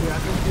respect it here. I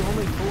think the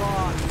only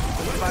flaw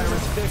that the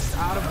Firebirds fixed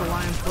out of the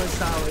Lions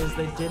playstyle is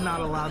they did not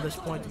allow this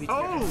point to be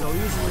taken so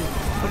easily.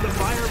 But the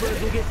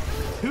Firebirds will get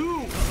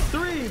 2,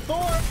 3, 4,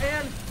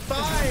 and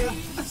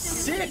 5,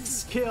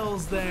 6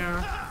 kills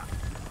there.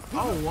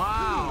 Oh,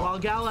 wow. While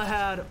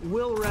Galahad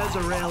will res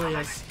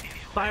Aurelius,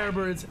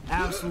 Firebirds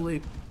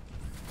absolutely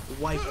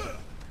wipe it.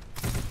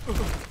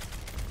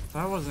 If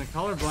I wasn't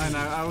colorblind,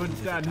 I would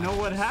know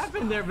what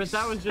happened there, but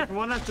that was just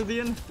one after the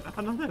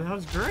another. That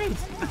was great.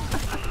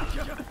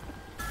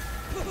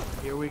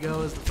 Here we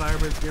go as the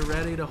Firebirds get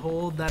ready to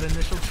hold that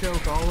initial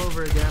choke all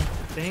over again.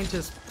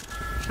 Fantus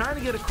trying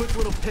to get a quick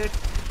little pick,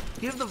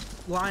 give the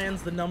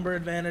Lions the number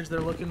advantage they're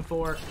looking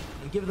for,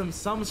 and give them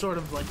some sort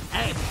of like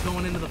edge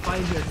going into the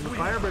fight here. And the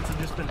Firebirds have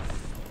just been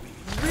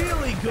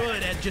really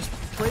good at just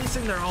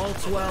placing their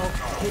ults well,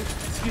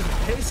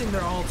 pacing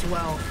their ults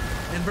well.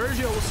 And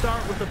Virgil will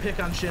start with the pick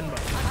on Shinbo.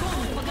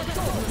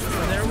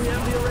 So there we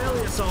have the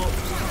Aurelius ult.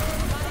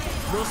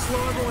 We'll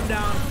slow everyone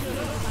down.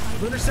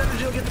 Lunar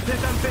Synergy will get the pick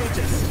on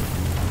Fantus.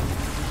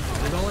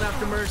 They're going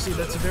after Mercy.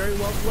 That's very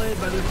well played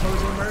by the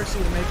opposing Mercy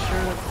to make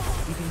sure that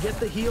you can get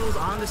the heals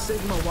onto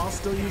Sigma while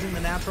still using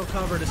the natural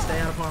cover to stay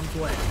out of harm's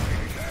way.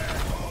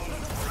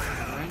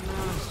 Right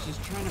now, it's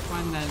just trying to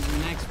find that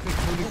next pick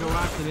who to go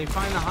after. They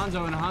find the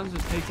Hanzo, and Hanzo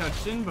takes out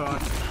Shinbo.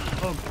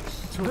 Oh,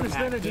 Lunar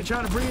Synergy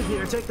trying to breathe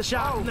here. Take the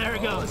shot, and there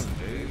it goes.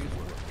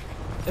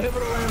 Able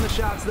to land the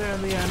shots there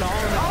in the end. All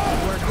in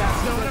the work.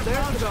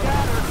 There's the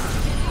scatter.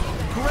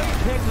 Great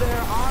pick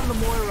there on the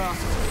Moira.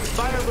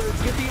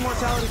 Firebirds get the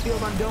immortality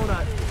field on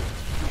Donut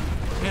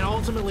and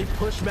ultimately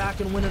push back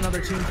and win another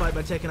team fight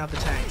by taking out the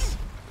tanks.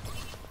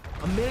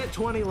 A minute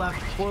 20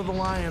 left for the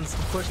Lions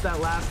to push that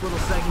last little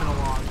segment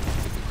along.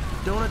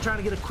 Donut trying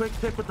to get a quick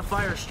pick with the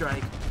Fire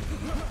Strike.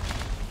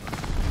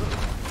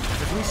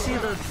 As we see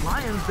the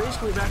Lions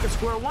basically back at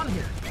square one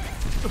here.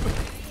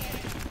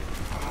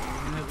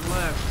 Minute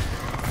left.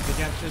 They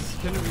got this.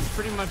 It's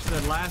pretty much the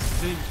last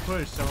big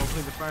push, so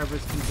hopefully the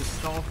Firebirds can just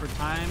stall for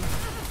time.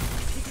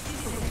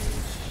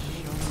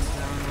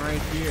 Down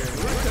right here.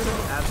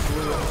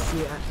 Absolutely.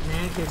 See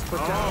NECC put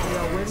down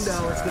the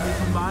window. It's going to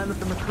be combined with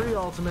the McCree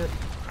ultimate.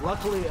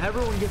 Luckily,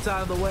 everyone gets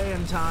out of the way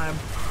in time.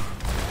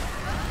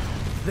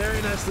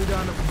 Very nicely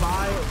done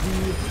by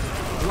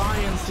the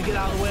Lions to get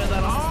out of the way of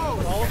that.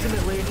 But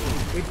ultimately,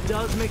 it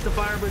does make the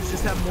Firebirds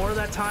just have more of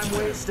that time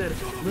wasted.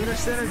 Lunar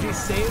Synergy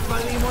saved by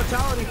the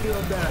immortality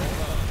field there.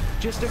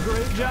 Just a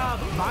great job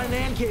by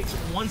NECC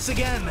once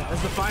again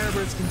as the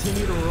Firebirds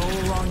continue to roll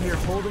along here,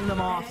 holding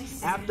them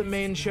off at the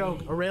main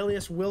choke.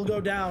 Aurelius will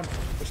go down,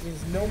 which means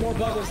no more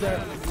bubbles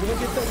there. We'll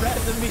get the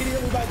res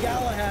immediately by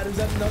Galahad, who's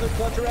at another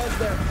clutch res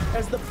there,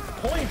 as the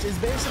point is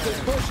basically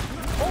pushed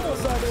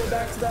almost all the way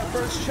back to that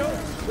first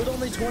choke with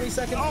only 20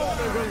 seconds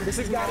left. This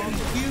has got to be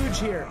huge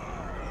here.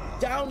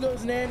 Down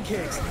goes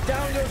NECC,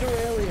 down goes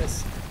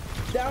Aurelius,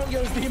 down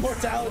goes the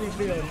immortality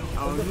field.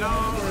 Oh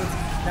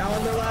no! Now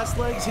on their last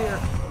legs here.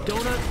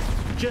 Donut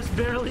just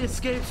barely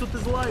escapes with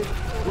his life.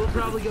 We'll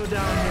probably go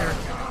down here.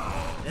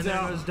 And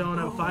there goes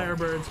Donut.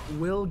 Firebirds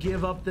will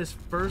give up this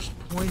first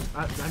point.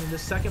 I mean, the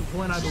second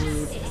point, I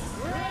believe.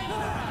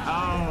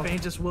 Oh.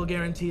 Fantus will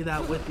guarantee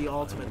that with the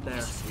ultimate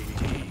there.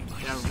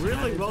 Yeah,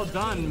 really well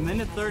done.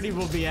 Minute 30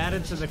 will be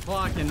added to the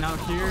clock, and now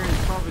here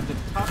is probably the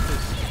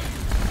toughest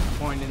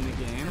point in the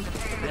game.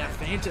 Yeah,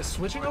 Fantus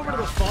switching over to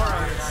the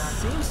far end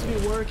seems to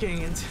be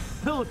working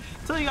until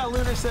you got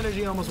Lunar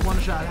Synergy almost one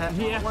shot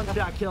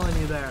killing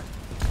you there.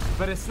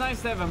 But it's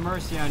nice to have a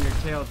Mercy on your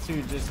tail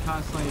too, just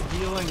constantly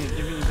healing and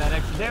giving you that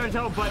extra damage.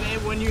 Oh, but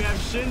when you have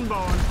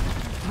Shinbone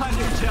on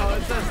your tail,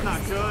 that's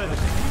not good.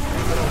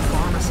 Little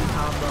pharmacy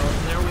combo.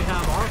 And there we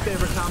have our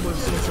favorite combo we've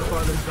seen so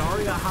far, the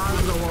Zarya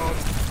Hanzo ult,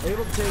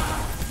 able to take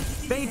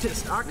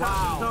Fantus,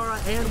 Arcana, Zara,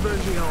 and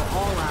Virgil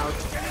all out.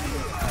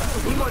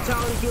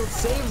 Immortality field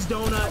saves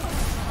Donut.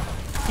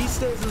 He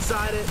stays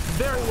inside it.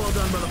 Very well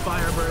done by the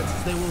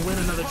Firebirds. They will win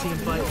another team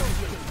fight.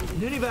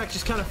 Nunivac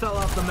just kind of fell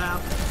off the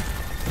map,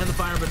 and the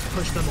Firebirds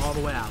pushed them all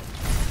the way out.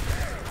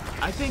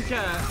 I think,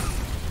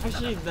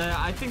 actually,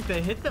 I think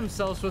they hit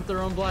themselves with their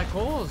own black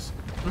holes.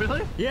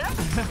 Really? Yeah.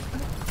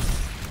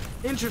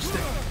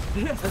 Interesting.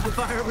 As the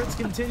Firebirds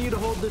continue to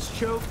hold this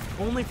choke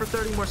only for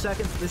 30 more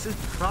seconds, this is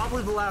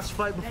probably the last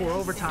fight before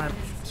overtime.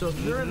 So if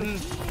you're in the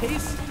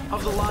case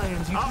of the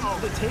Lions, you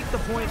need to take the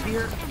point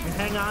here and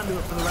hang on to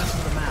it for the rest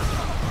of the match.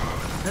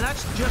 And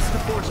that's just to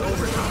force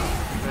overtime.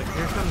 But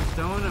here comes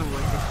Donut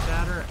with the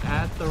shatter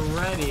at the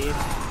ready,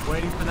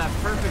 waiting for that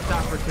perfect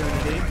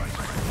opportunity.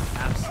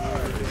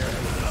 Absolutely.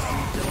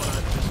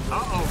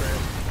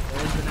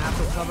 There's the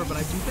natural cover, but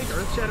I do think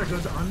Earth Shatter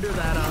goes under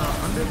that,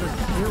 under the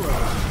hero.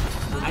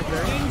 I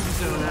think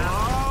so.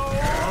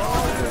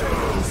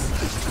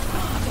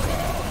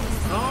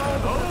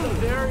 Oh,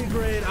 very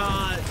great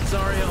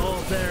Zarya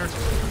ult there.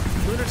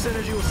 Lunar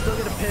Synergy will still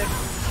get a pick.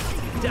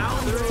 Down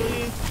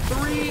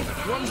three.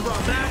 One's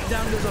brought back.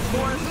 Down goes a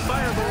fourth.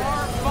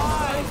 Firebird.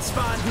 Fight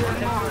spot here.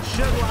 And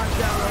should lock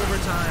down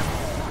overtime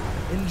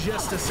in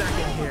just a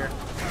second here.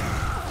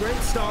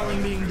 Great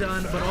stalling being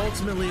done, but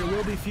ultimately it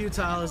will be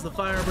futile as the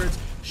Firebirds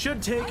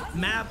should take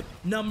map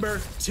number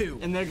 2.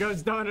 And there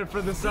goes Donut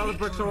for the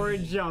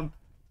celebratory jump.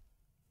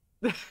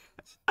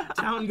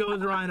 Down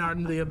goes Reinhardt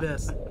into the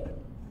abyss.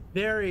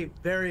 Very,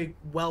 very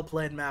well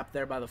played map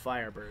there by the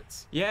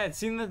Firebirds. Yeah, it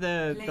seemed that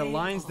the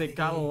Lions, they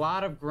got a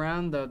lot of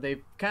ground, though.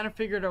 They kind of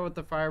figured out what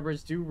the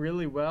Firebirds do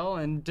really well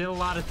and did a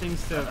lot of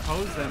things to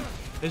oppose them.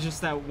 It's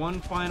just that one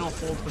final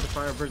hold for the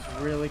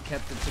Firebirds really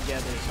kept it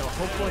together. So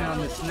hopefully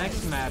on this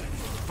next map,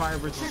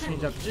 Firebirds will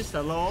change up just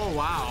a little. Oh,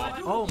 wow.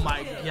 Oh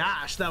my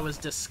gosh, that was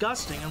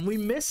disgusting, and we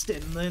missed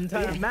it in the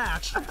entire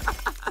match.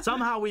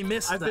 Somehow we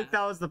missed I that. think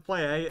that was the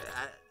play.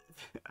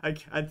 I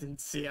didn't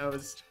see. I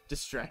was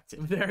distracted.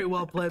 Very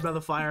well played by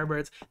the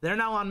Firebirds. They're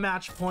now on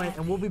match point,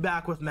 and we'll be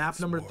back with map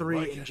number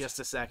 3 in just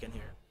a second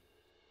here.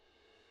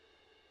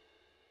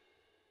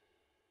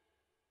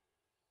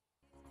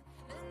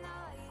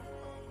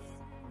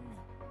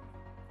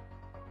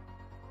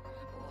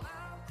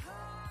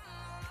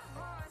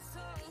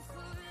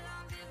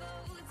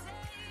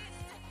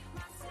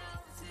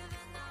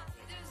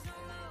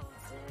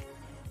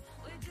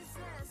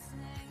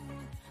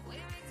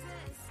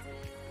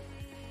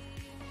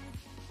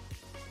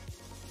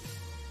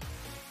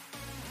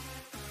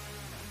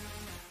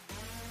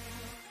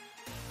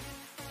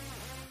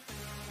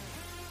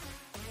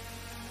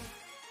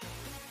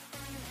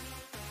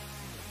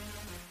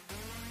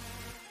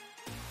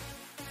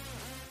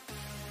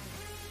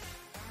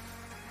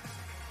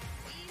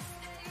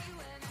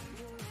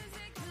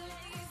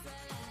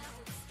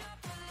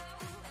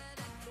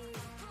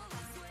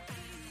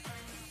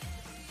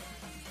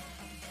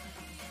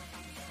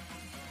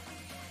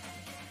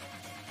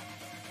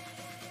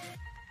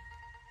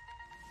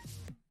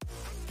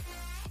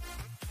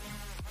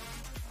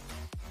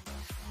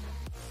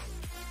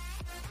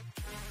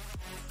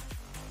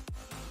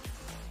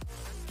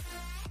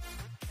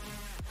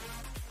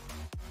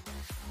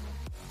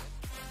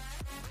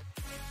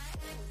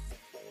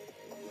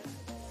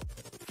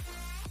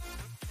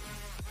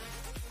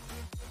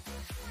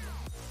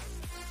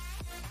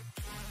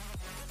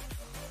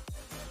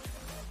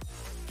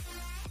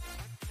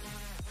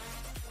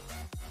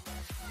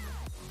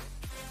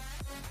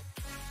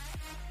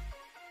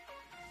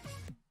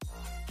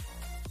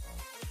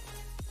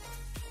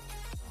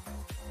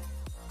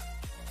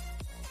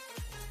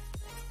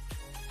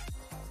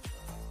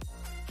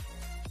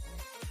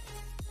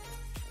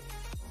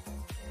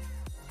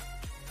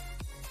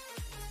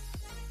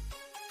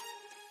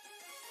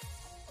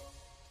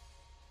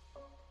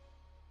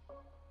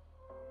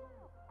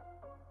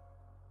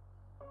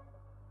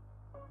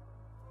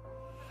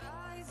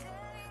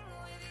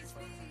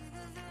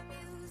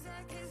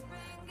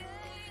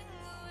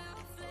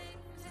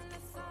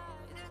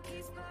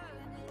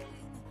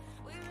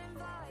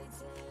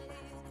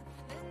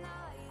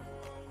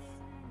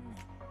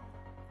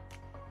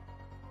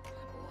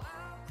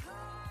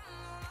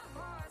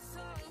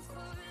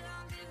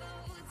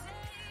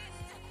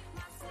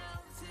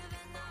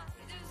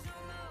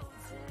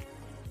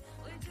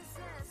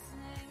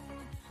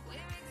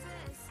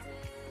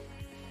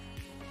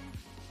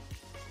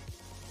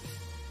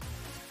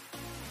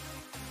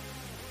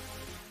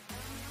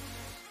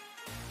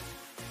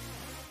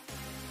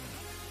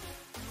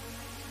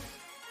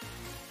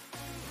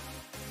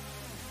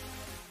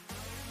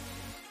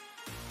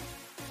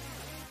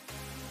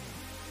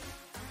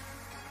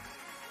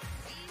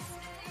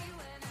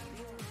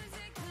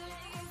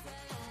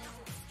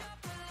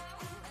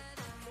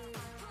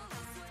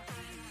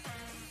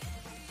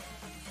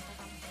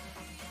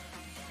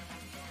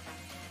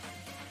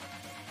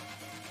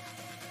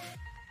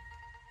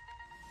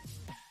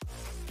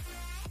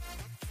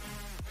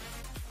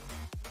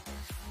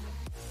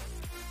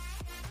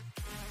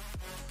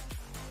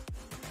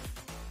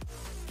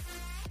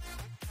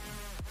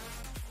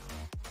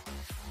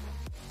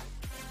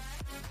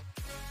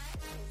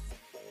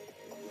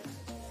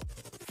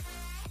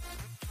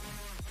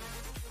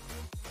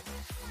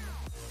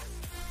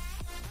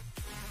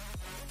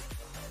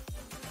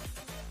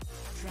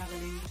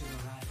 Traveling to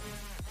arrival.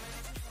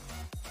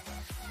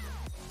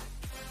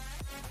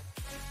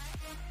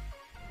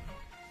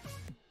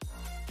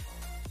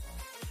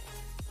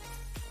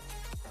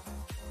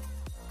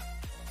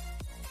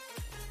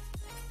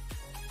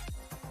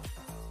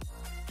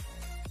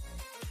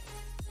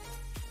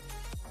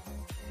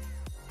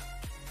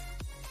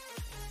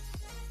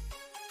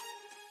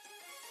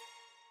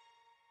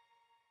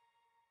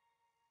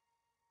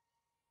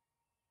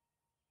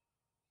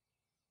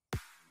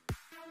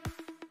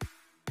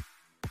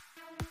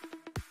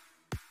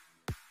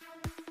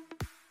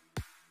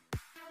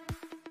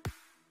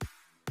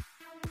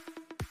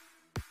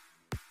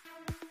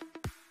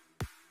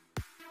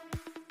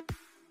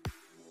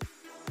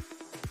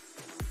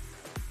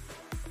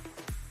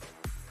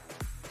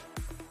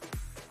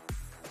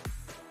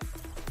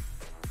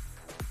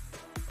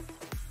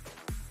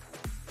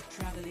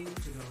 Traveling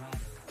to Dorado.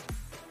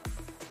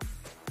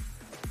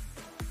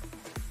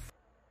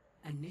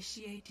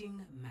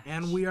 Initiating match.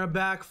 And we are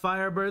back,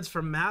 Firebirds,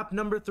 for map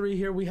number 3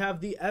 here. We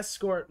have the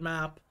escort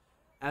map.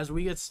 As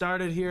we get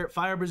started here,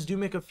 Firebirds do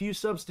make a few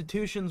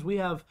substitutions. We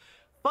have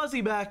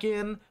Fuzzy back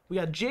in. We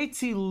got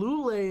JT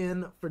Lule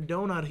in for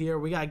Donut here.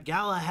 We got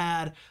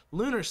Galahad,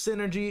 Lunar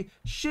Synergy,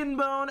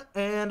 Shinbone,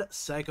 and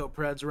Psycho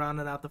Preds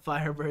rounding out the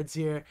Firebirds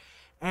here.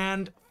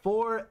 And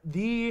for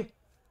the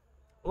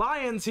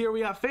Lions here,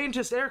 we got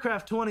Faintest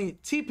Aircraft 20,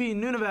 TP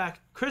Nunavak,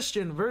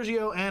 Christian,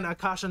 Vergio, and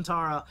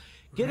Akashantara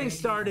getting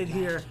started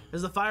here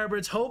as the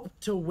Firebirds hope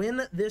to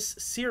win this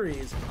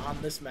series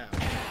on this map.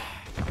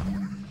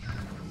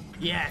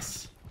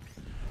 Yes.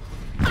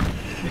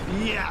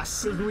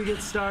 Yes, as we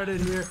get started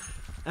here,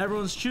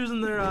 everyone's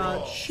choosing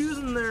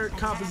their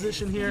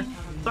composition here.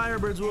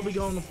 Firebirds will be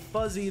going with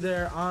Fuzzy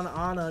there on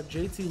Ana.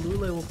 JT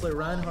Lule will play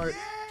Reinhardt.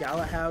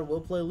 Galahad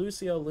will play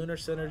Lucio. Lunar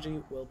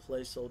Synergy will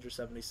play Soldier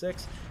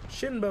 76.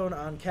 Shinbone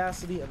on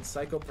Cassidy, and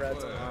Psycho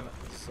Preds on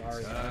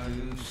Zarya.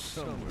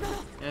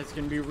 Yeah, it's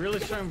gonna be really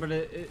strong, but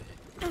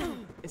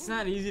it's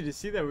not easy to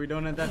see that we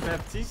don't have that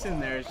Baptiste in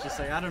there. It's just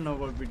like I don't know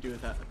what we do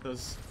with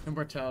those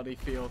immortality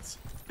fields.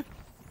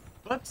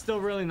 But still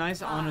really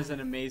nice. Ana's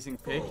an amazing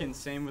pick, and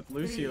same with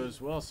Lucio as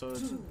well. So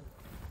let's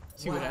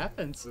see what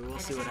happens. We'll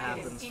see what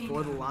happens.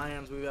 For the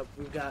Lions,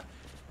 we've got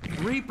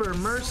Reaper,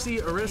 Mercy,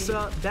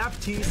 Orisa,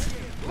 Baptiste,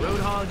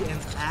 Roadhog, and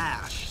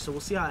Ash. So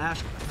we'll see how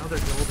Ash, another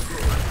golden.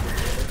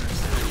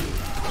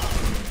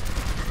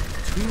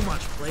 Too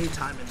much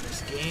playtime in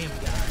this game,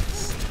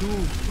 guys.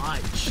 Too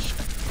much.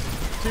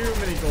 Too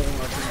many golden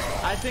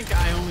weapons. I think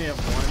I only have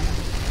one,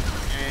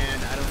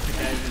 and I don't think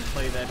I even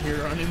play that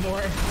hero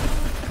anymore.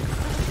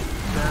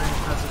 Very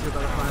impressive here by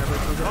the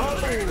Firebirds. We'll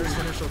get the first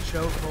initial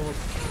chokehold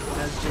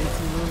as JT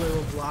Lule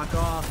will block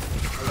off.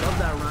 I love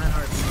that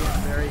Reinhardt skin.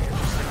 Very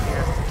interesting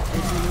here.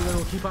 JT Lule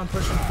will keep on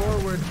pushing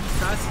forward.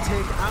 Tries to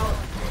take out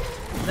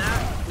that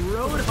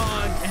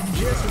Roadhog and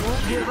just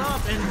won't give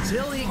up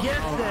until he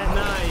gets it.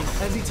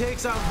 Nice. As he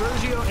takes out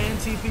Vergio and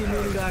TP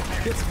Nunavak.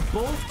 Gets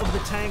both of the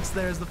tanks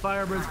there as the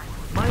Firebirds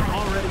might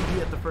already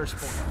be at the first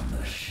point.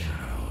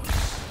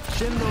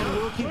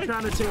 Shinbone will keep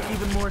trying to take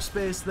even more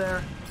space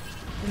there.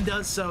 And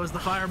does so as the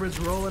Firebirds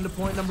roll into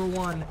point number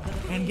 1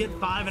 and get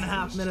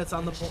 5.5 minutes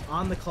on the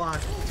clock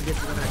to get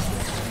to the next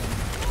one.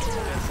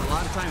 Yeah, it's a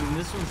lot of time, and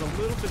this one's a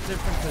little bit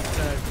different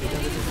because it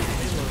is a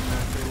payload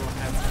map. They will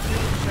have 2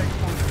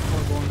 checkpoints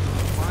before going to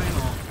the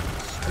final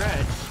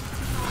stretch,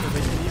 so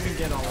they can even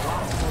get a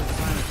lot more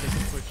time if they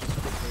can push this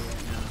quickly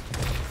right now.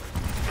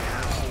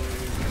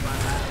 Absolutely.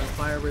 The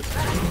Firebirds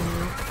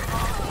continue.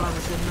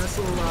 Promising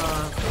missile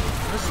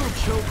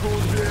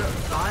chokehold here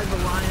by the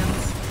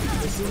Lions.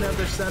 They seem to have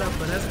their setup,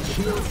 but as the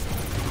shields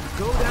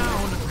go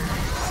down,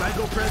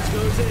 Psycho Preds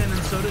goes in,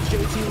 and so does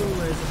JT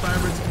Lule as the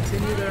Firebirds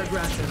continue their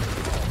aggression.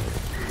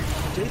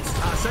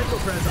 Psycho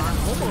Preds on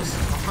almost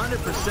 100%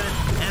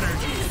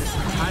 energy this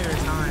entire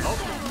time. Oh,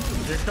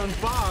 here comes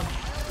Bob.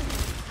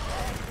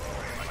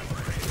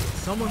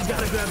 Someone's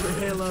got to grab the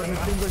payload, and it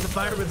seems like the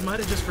Firebirds might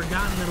have just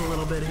forgotten it a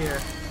little bit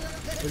here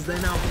as they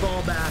now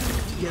fall back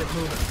to get it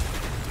moving.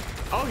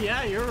 Oh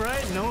yeah, you're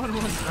right. No one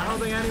was. I don't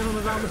think anyone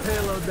was on the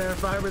payload there.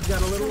 Firebirds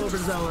got a little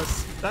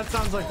overzealous. That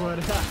sounds like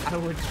what I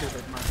would do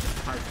with my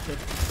heart kid.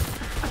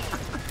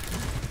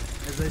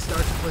 As they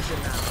start to push it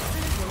now.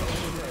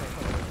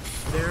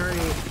 Very,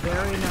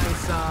 very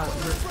nice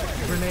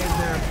grenade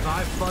there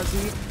by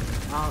Fuzzy.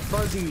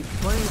 Fuzzy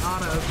playing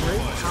on a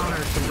great counter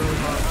to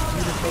Roadhog.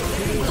 Beautiful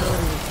ability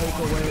to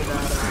take away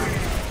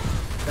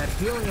that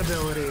healing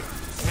ability.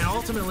 And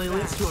ultimately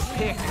leads to a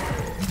pick.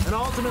 And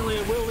ultimately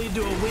it will lead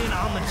to a win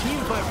on the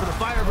team fight for the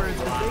Firebirds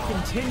as they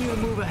continue to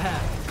move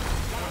ahead.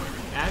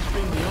 Ash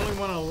being the only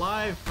one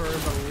alive for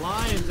the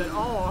Lions that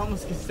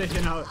almost gets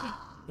taken out.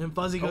 And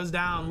Fuzzy goes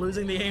down,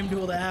 losing the aim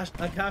duel to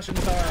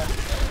Akashantara.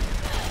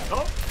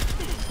 Oh!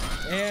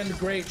 And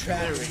great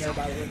traction there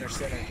by Lunar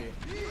Synergy.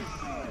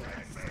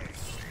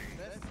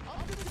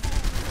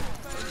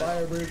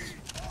 Firebirds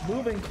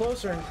moving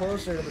closer and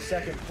closer to the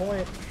second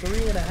point.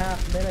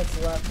 3.5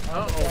 minutes left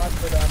on the clock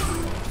for them.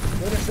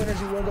 Lunar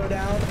Synergy will go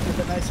down with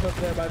a nice hook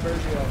there by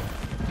Vergio.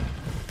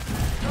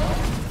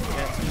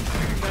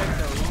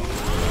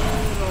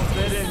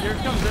 Here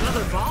comes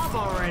another Bob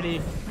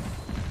already.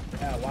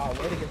 Yeah, wow,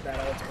 way to get that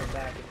ultimate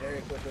back and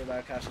very quickly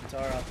by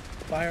Akashantara.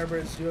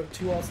 Firebirds do have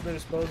 2 ults at their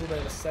disposal. They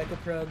have a Psycho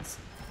Preds,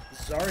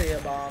 Zarya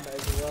Bomb,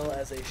 as well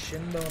as a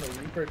Shinbone,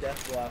 a Reaper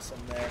Death Blossom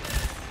there.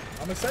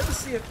 I'm excited to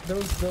see if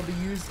they'll be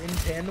used in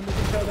tandem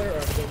with each other or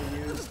if they'll be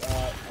used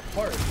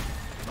apart.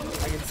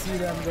 I can see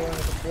them going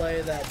with a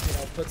play that,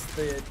 puts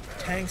the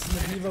tanks in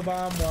the Diva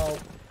Bomb while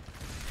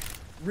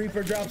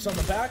Reaper drops on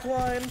the back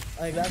line.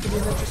 I think that could be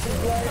an interesting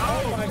play.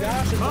 Oh my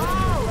gosh, and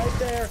right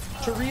there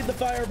to read the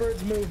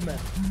Firebirds'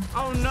 movement.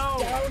 Oh no!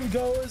 Down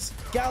goes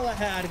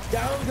Galahad.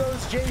 Down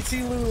goes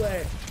JT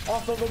Lule.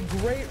 Off of a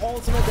great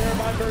ultimate there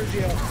by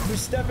Vergio,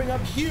 who's stepping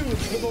up huge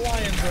for the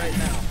Lions right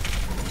now.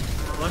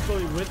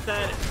 Luckily with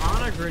that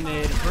Ana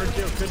grenade,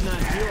 Vergio could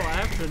not heal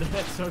after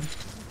that, so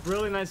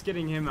really nice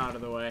getting him out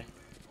of the way.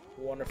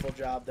 Wonderful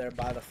job there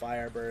by the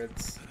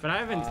Firebirds. But I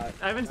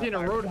haven't seen a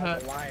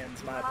Roadhog.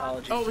 Lions, my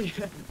apologies. Oh yeah.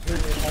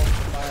 Completely home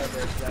the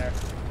Firebirds there.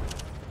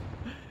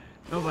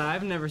 No, but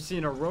I've never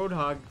seen a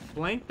Roadhog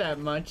flank that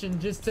much and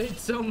just take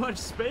so much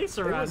space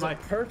It around. was a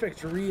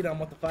perfect read on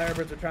what the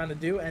Firebirds are trying to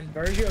do, and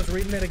Virgio's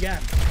reading it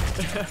again.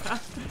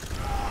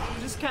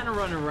 Just kind of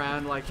running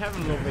around, like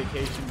having little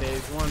vacation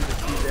days. Wanted to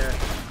see the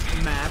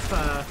map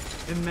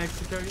in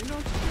Mexico. You know,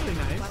 it's really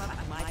nice.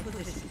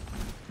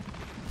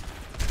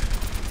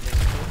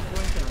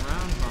 Flanking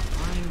around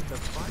behind the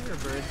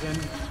Firebirds, and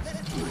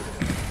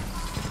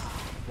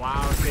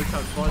wow, takes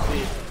out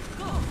Fuzzy.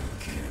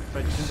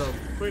 But Shinbo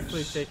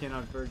quickly taking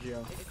out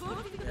Virgio.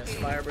 Yes,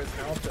 Firebirds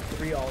now up to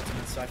 3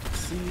 ultimates, so I can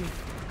see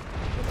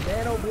the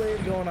Nano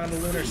Blade going on to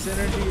Lunar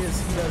Synergy as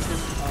he does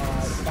his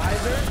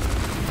visor.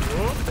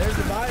 Whoop, there's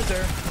the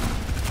visor.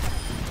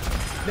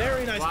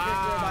 Very nice pick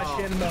there by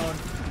Shinbone.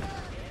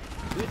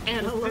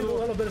 And a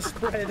little bit of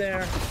spray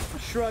there,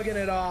 shrugging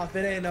it off.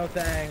 It ain't no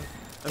thing.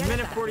 A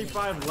minute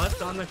 45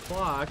 left on the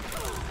clock,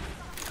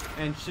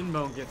 and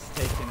Shinbone gets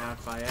taken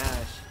out by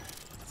Ash.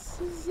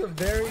 This is a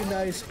very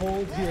nice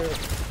hold here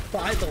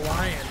by the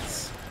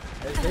Lions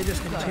as they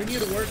just continue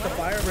to work the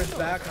Firebirds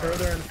back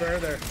further and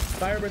further.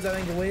 Firebirds,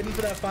 I think, waiting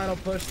for that final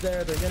push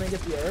there. They're going to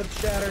get the Earth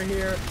Shatter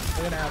here.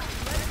 They're going to have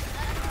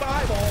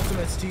 5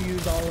 ultimates to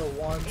use all at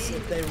once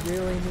if they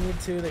really need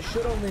to. They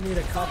should only need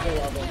a couple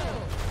of them.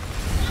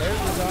 There's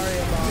the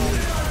Zarya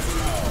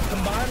Bomb.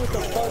 Combined with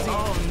the Fuzzy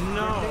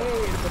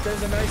grenade, but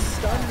there's a nice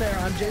stun there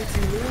on JT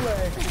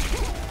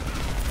Lule.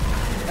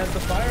 As the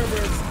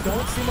Firebirds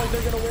don't seem like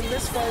they're going to win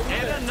this fight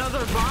either. And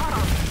another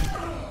bottom.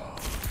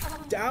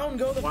 Down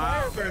go the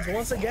Firebirds.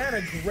 Once again,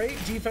 a great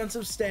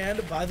defensive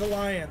stand by the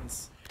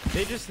Lions.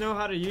 They just know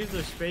how to use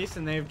their space,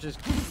 and they have just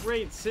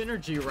great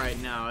synergy right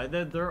now.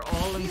 They're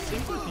all in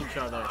sync with each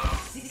other.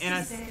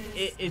 And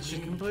it's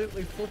just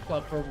completely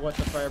flip-flop for what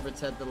the Firebirds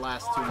had the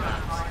last 2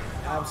 maps.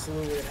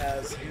 Absolutely it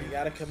has. You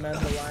got to commend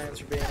the Lions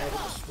for being able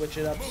to switch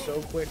it up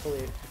so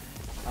quickly.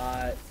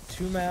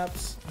 2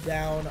 maps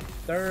down.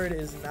 Third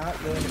is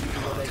not going to be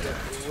where they get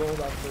rolled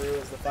up through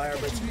as the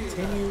Firebirds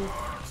continue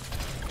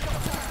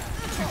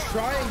to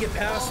try and get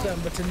past them,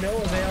 but to no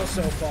avail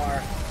so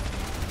far.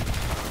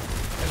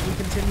 As we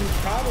continue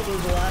probably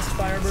the last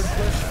Firebird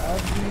push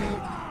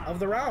of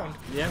the round.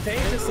 Yeah,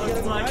 Pages to get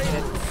a nice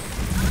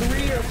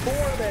 3 or 4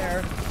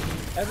 there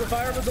as the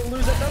Firebirds will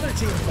lose another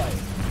team fight.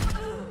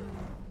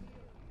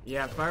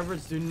 Yeah,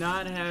 Firebirds do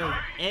not have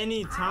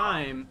any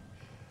time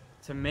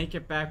to make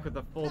it back with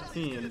a full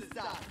team.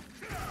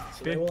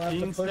 So they will have to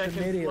 15 push seconds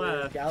immediately.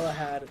 left.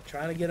 Galahad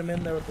trying to get him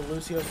in there with the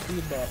Lucio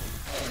speed buff.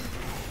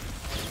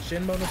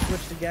 Shinbone has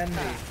switched to Genji.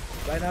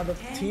 Right now the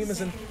team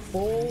is in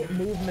full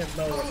movement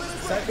mode.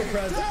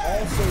 Psychoprez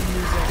also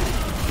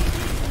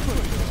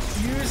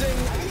using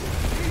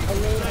a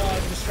Roadhog,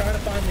 just trying to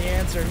find the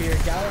answer here.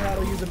 Galahad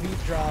will use a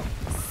beat drop.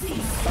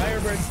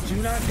 Firebirds do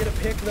not get a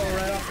pick though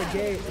right off the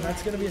gate, and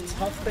that's going to be a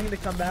tough thing to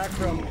come back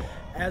from,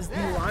 as the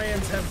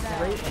Lions have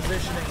great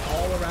positioning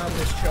all around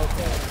this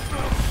chokehold.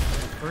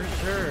 For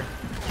sure.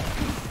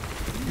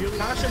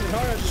 Tasha and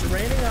Tara just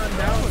raining on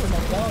down from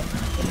above,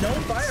 but no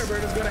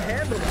Firebird is going to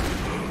handle them.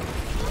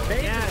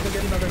 Yeah, will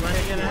get another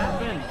letting kick. it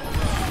happen.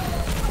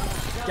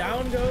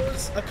 Down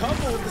goes a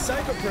couple with the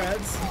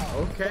Psychopreds.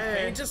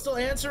 Okay. He just will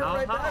answer it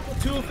right back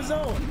with 2 of his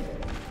own.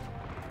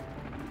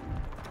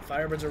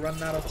 Firebirds are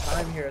running out of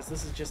time here as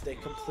this is just a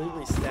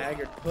completely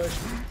staggered push.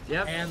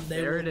 Yep, and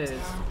they there will it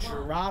is.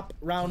 drop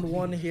round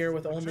 1 here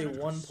with only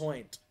 1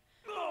 point.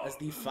 As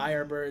the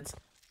Firebirds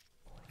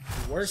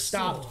were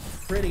stopped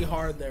pretty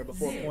hard there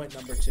before point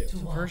number 2.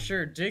 For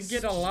sure. Did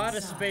get a lot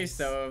of space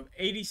though, of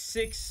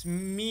 86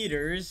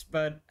 meters,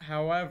 but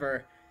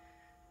however,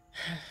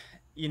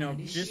 you know,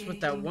 just with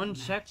that 1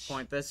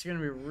 checkpoint, that's going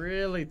to be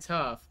really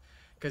tough.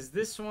 Because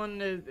this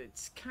one,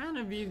 it's kind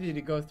of easy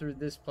to go through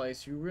this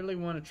place. You really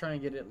want to try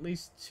and get at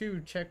least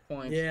 2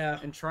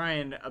 checkpoints and try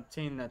and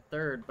obtain that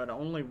 3rd, but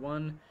only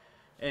 1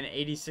 and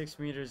 86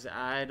 meters.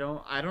 I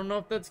don't know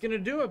if that's gonna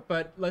do it,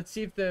 but let's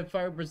see if the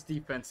Firebirds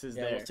defense is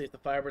there. We'll see if the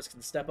Firebirds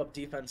can step up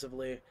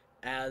defensively,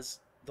 as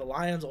the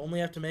Lions only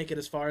have to make it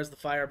as far as the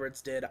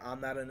Firebirds did on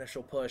that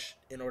initial push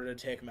in order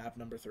to take map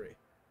number 3.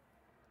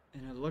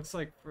 And it looks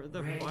like for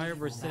the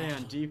Firebirds today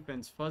on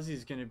defense,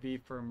 Fuzzy's gonna be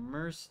for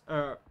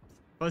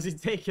Fuzzy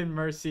taking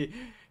Mercy.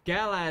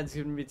 Galad's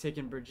gonna be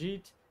taking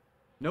Brigitte.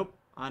 Nope,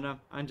 Anna.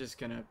 I'm just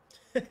gonna.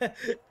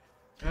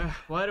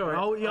 Why do I?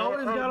 You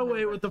always gotta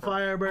wait with the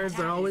Firebirds.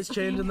 They're always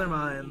changing their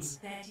minds.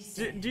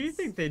 Do you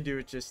think they do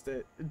it just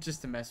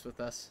to mess with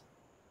us?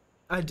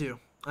 I do.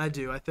 I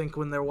think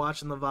when they're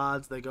watching the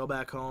VODs, they go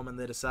back home and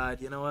they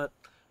decide, you know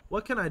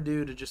what can I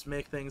do to just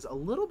make things a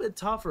little bit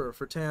tougher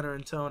for Tanner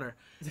and Toner?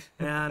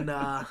 And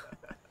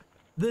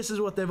this is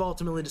what they've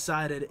ultimately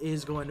decided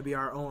is going to be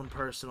our own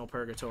personal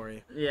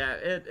purgatory. Yeah,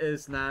 it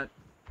is not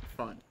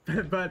fun.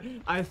 But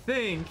I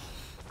think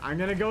I'm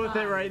going to go with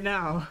it right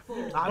now.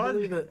 I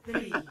believe it.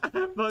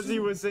 Fuzzy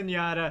with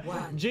Zenyatta,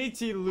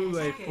 JT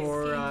Lule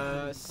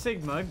for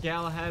Sigma,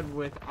 Galahad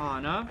with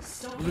Ana,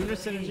 Lunar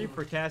Synergy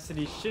for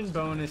Cassidy,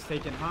 Shinbone is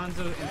taking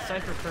Hanzo, and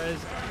Cypher Prez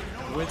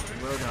with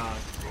Roadhog.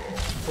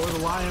 For the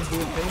Lions, we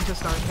have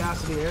Vanquist on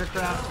Cassidy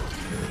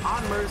Aircraft.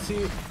 On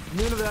Mercy,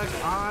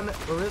 Nunavik on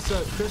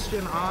Orisa,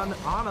 Christian on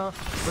Anna,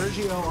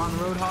 Virgio on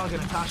Roadhog,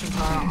 and Akash and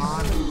Tara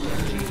on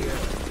Genji here.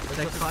 As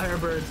the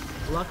Firebirds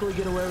luckily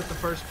get away with the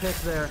first pick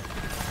there.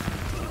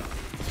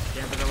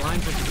 Yeah, but the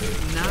lines are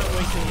not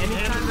wasting any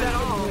time at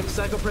all.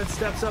 Psycho Prince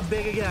steps up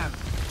big again.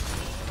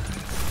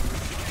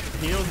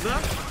 Heals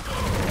up.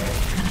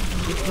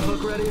 Gets the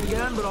hook ready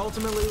again, but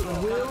ultimately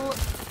will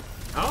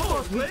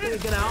almost be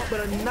taken out,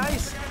 but a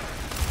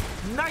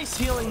nice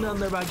healing done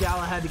there by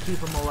Galahad to keep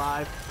him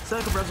alive.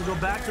 Psycho Prince will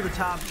go back to the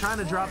top, trying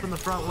to drop in the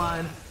front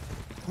line.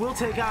 Will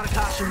take out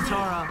Akash and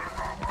Tara,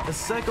 as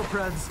Psycho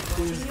Prince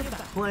is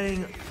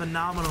playing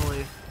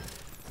phenomenally.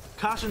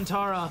 Akash and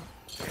Tara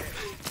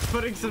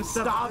Putting some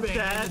stuff in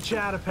the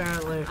chat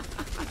apparently.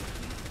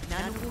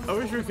 I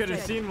wish we could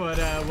have seen what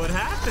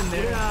happened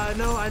there.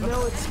 Yeah, I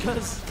know it's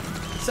because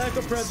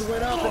Psycho Prince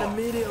went up and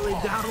immediately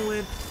down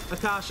went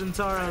Akash and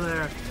Tara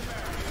there.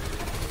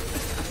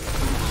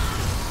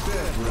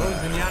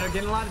 Oh, Zenyatta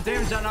getting a lot of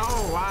damage on.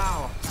 Oh,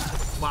 wow.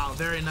 Wow,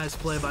 very nice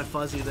play by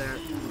Fuzzy there.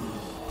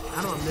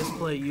 I don't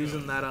misplay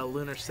using that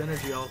Lunar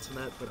Synergy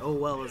ultimate, but oh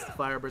well, as the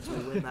Firebirds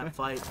will win that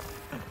fight,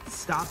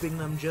 stopping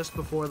them just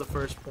before the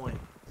first point.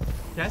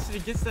 Cassidy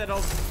gets that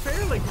ult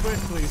fairly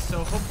quickly,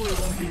 so hopefully it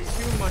won't be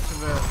too much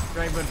of a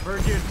drag, but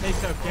Virgil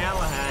takes out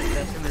Galahad.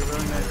 That's going to be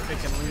really nice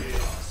pick and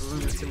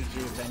Lunar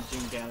Synergy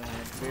avenging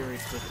Galahad very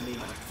quickly.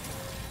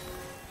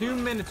 2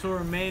 minutes will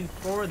remain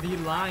for the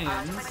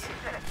Lions.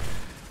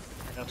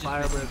 The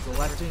Firebirds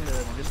electing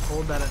to just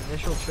hold that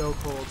initial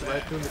chokehold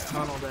right through the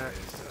tunnel there.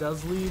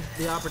 Does leave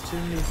the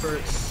opportunity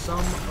for some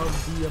of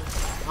the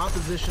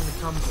opposition to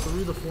come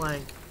through the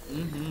flank.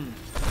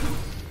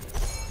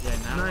 Yeah,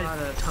 not a lot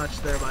Nice of touch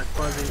there by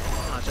Fuzzy.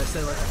 Touch, I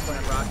say like I'm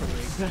playing Rocket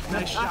League.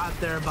 Nice shot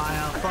there by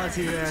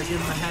Fuzzy there, give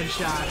him a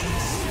headshot.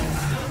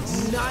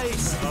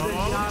 Nice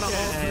Zenyatta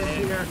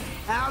ultimate here.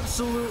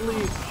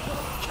 Absolutely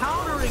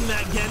countering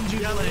that Genji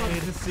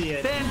blade. to see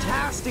it.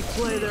 Fantastic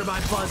play there by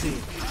Fuzzy.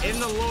 In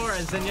the lore,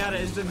 Zenyatta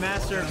is the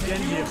master of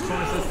Genji. Of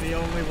course, that's the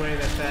only way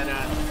that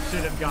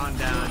should have gone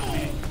down.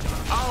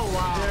 Oh,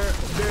 wow.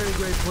 Very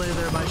great play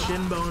there by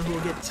Shinbone, who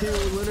will get 2.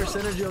 Lunar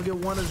Synergy will get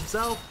 1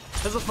 himself.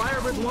 As the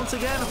Firebirds once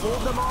again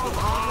hold them off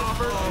on the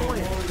first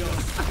point.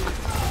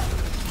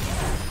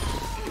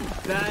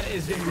 That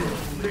is going to be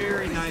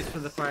very nice for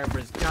the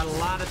Firebirds. Got a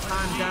lot of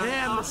time down.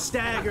 And the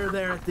stagger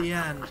there at the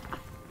end.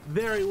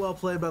 Very well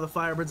played by the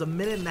Firebirds. 1.5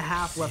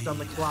 minutes left on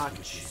the clock.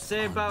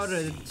 Say about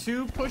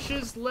 2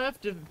 pushes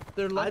left if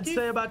they're lucky. I'd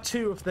say about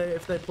 2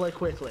 if they play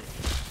quickly.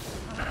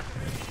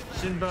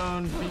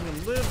 Shinbone being a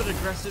little bit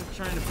aggressive,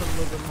 trying to put a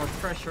little bit more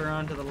pressure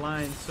onto the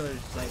line, so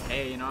it's like,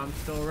 hey, I'm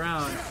still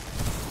around.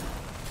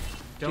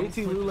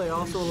 JT Lule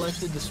also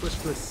elected to switch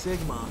to a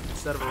Sigma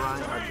instead of a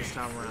Reinhardt this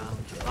time around.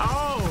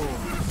 Oh!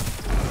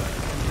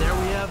 And there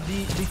we have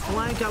the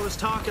flank I was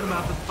talking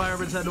about that the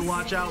Firebirds had to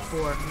watch out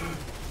for.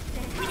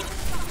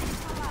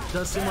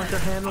 Does seem like they're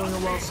handling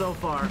it well so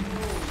far.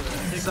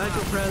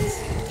 Psycho Prince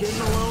getting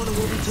alone and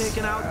will be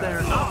taken out there.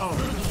 Uh-oh.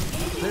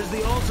 There's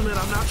the ultimate.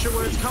 I'm not sure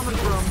where it's coming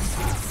from.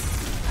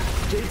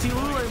 JT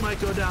Lule might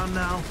go down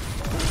now.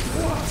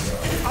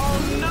 Oh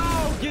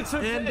no! Gets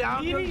him and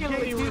down goes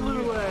JT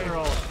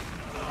Lule.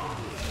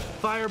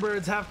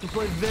 Firebirds have to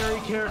play very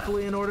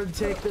carefully in order to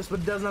take this, but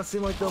it does not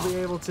seem like they'll be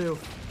able to.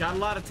 Got a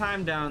lot of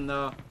time down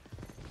though.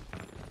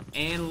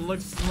 And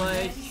looks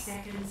like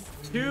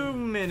 2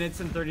 minutes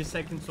and 30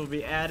 seconds will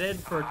be added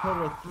for a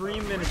total of 3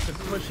 minutes to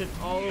push it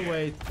all the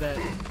way to that.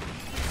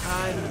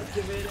 I'd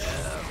give it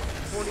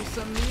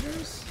 40-some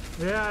meters.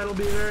 Yeah, it'll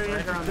be very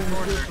interesting to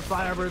see if the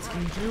Firebirds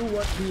can do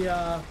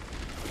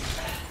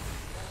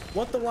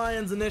what the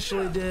Lions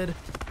initially did,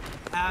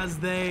 as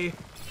they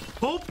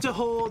hope to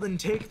hold and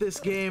take this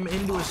game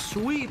into a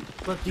sweep,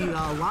 but the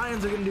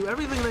Lions are going to do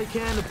everything they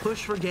can to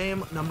push for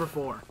game number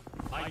 4.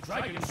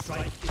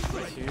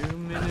 2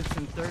 minutes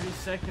and 30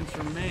 seconds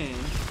remain.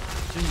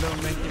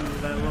 Shinbone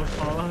making that little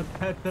call out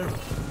that the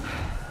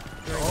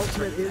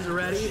ultimate is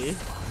ready.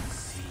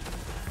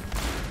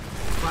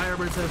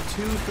 Firebirds have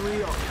 2,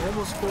 3,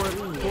 almost 4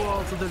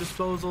 ults at their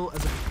disposal,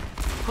 as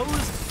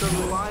opposed to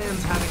the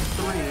Lions having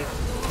 3.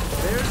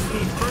 There's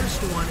the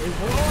first one. It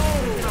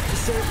won't be enough to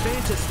save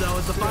Faintest, though,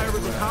 as the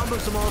Firebirds will combo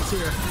some ults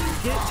here.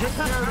 Take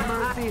care of the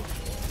Murphy.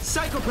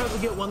 Psycho Prince will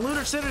get 1.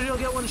 Lunar Synergy will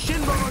get 1.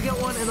 Shinbone will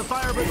get 1. And the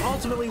Firebirds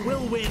ultimately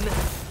will win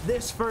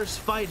this first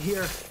fight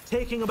here,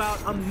 taking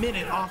about a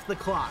minute off the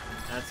clock.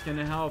 That's going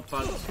to help.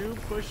 About 2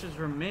 pushes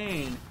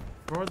remain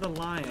for the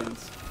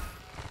Lions.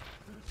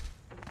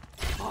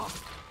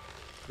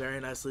 Very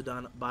nicely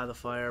done by the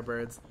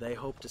Firebirds. They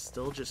hope to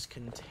still just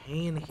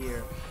contain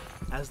here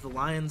as the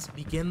Lions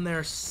begin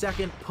their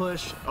second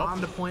push on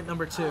to point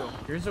number 2.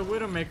 Here's a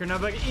Widowmaker now,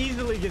 but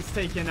easily gets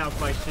taken out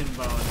by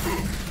Shinbone.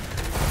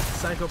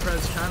 Psycho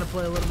Prince trying to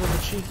play a little bit of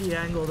a cheeky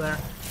angle there.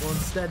 Will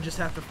instead just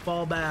have to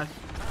fall back.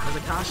 As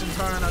Akash and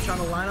Tara now trying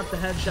to line up the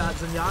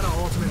headshots. Zenyatta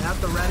ultimate at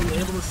the ready,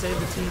 able to save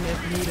the team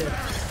if needed.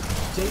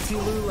 JT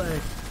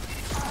Lule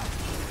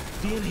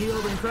being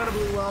healed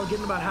incredibly well,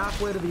 getting about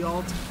halfway to the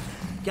ult.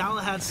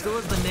 Galahad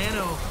still has the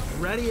nano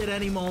ready at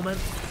any moment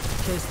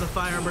in case the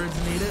Firebirds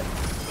need it.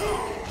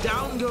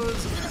 Down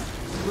goes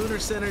Lunar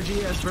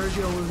Synergy as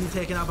Virgil will be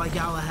taken out by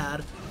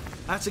Galahad.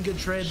 That's a good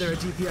trade there, a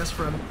DPS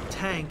for a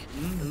tank.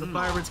 As the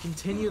Firebirds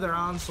continue their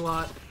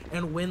onslaught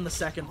and win the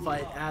second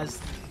fight as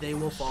they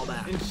will fall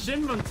back. And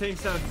Shinbone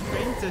takes out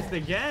Faintest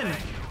again,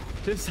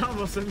 just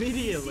almost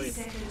immediately.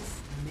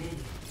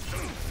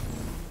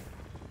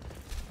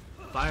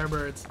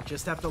 Firebirds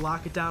just have to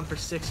lock it down for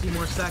 60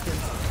 more seconds.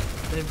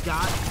 They've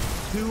got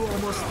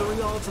almost 3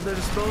 ults at their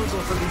disposal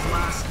for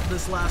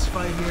this last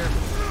fight here.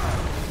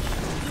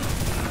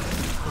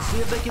 We'll see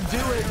if they can do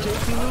it.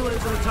 JP Lula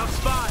is in a tough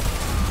spot.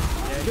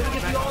 Gonna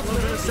get the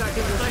ultimate in a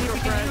second. We'll see if he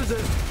can use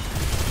it.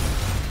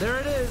 There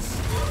it is.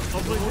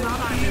 Hopefully will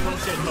not be able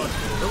to get hooked.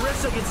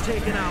 Orisa gets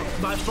taken out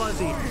by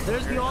Fuzzy.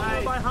 There's the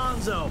ultimate by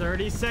Hanzo.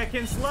 30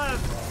 seconds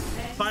left.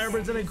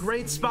 Firebirds in a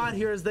great spot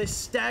here as they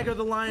stagger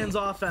the Lions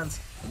offense.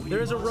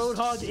 There's a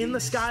Roadhog in the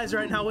skies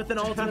right now with an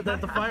ultimate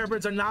that the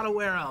Firebirds are not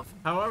aware of.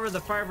 However,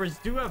 the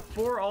Firebirds do have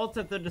 4 ults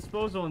at their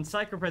disposal, and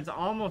Psychopred's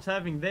almost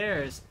having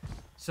theirs.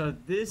 So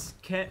this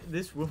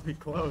will be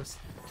close.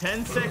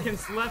 10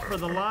 seconds left for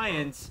the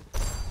Lions.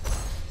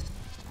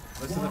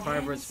 Looks like the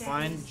Firebirds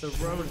find the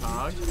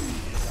Roadhog.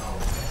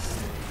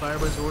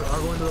 Firebirds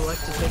are going to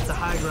elect to take the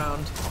high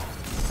ground.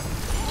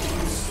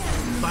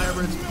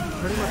 Firebirds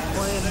pretty much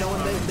playing,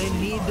 knowing they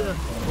need to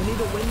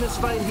win this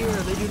fight here.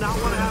 They do not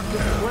want to have to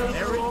play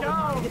There we through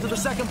go. to get to the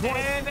second point.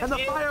 And the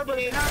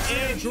Firebirds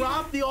have to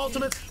drop the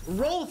ultimates,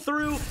 roll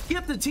through,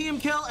 get the team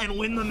kill, and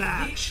win the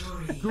match.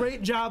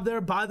 Great job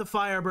there by the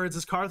Firebirds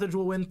as Carthage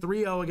will win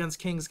 3-0 against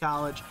King's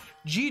College.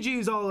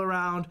 GG's all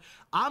around.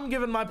 I'm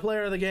giving my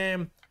player of the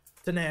game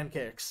to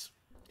NECC.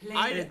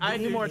 I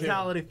The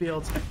Immortality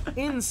Fields,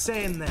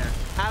 insane there.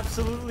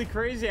 Absolutely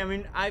crazy. I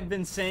mean, I've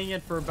been saying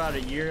it for about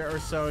a year or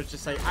so. It's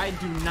just like, I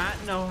do not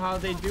know how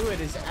they do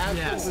it. It's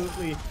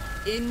absolutely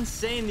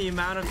insane the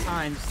amount of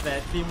times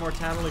that the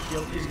Immortality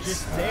Field is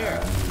just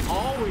there.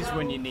 Always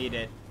when you need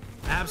it.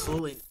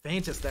 Absolutely.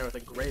 Faintest there with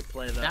a great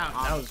play there That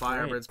on was the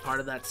Firebirds. great. Part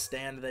of that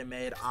stand they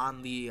made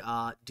on the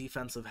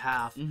defensive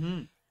half.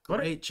 What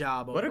a- Great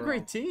job What a overall.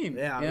 great team.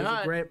 Yeah, it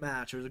was a great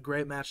match. It was a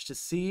great match to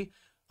see.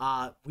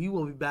 We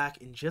will be back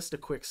in just a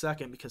quick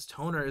second because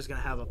Toner is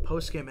going to have a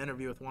post-game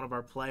interview with one of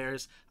our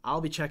players. I'll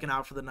be checking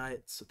out for the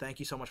night, so thank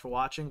you so much for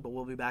watching, but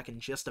we'll be back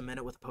in just a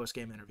minute with a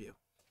post-game interview.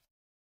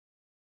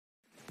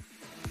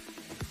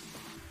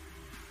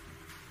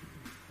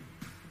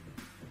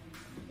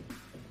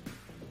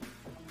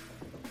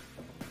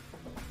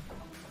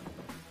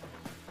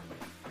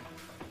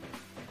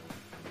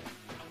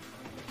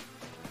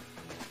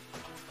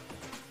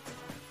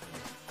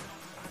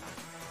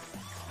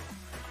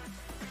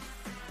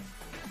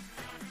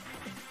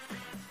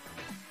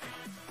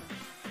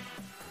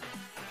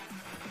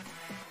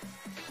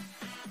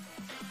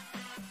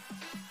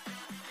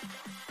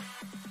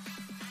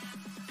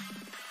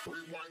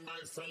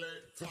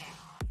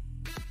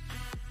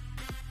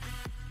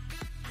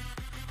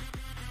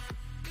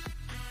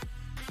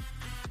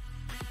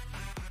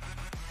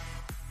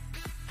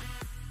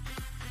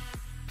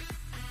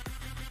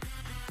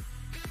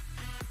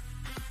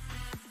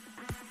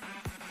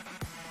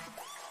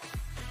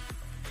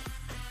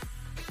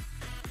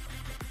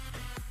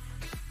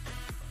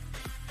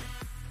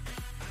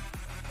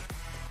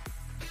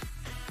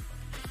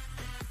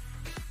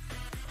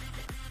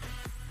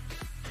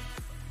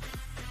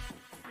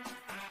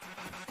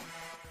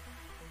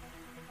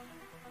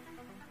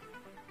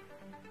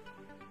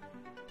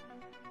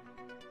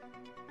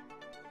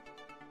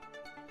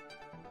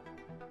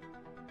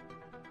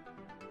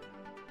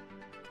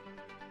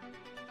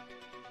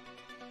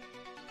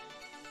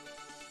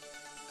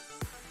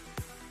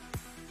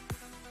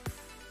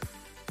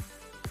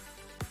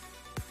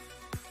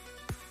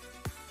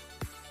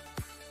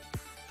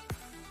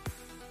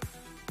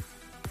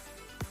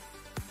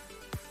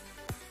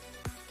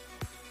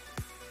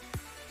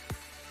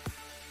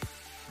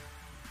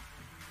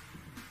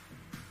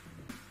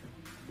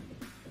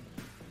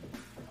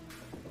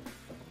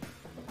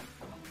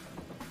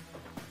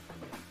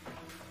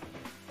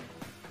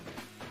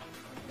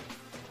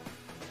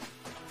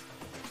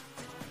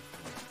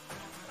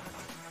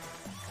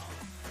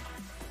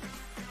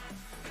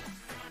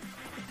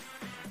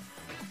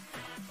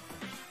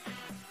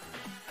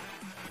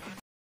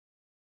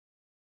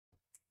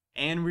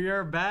 And we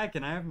are back,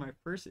 and I have my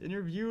first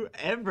interview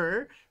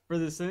ever for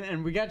this,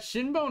 and we got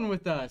Shinbone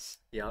with us.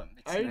 Yeah,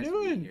 it's How you nice to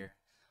doing? be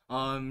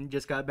here.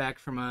 Just got back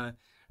from a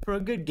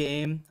good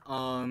game.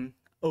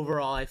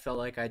 Overall, I felt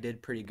like I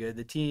did pretty good.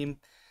 The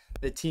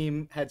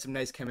team had some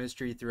nice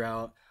chemistry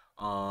throughout.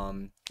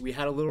 We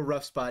had a little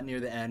rough spot near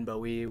the end, but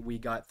we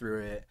got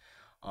through it.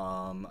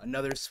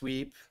 Another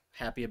sweep.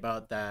 Happy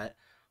about that.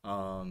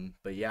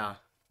 But yeah,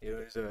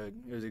 it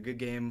was a good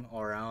game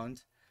all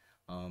around.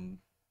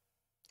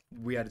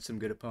 We had some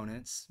good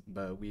opponents,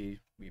 but we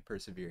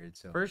persevered.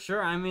 So For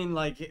sure. I mean,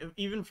 like,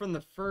 even from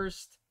the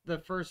first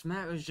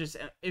match,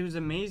 it was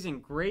amazing.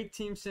 Great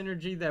team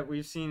synergy that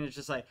we've seen. It's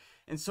just like,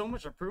 and so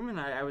much improvement,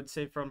 I would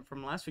say, from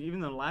last week.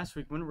 Even though last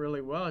week went really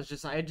well, it's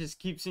just, I just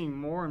keep seeing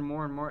more and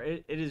more and more.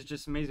 It is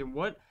just amazing.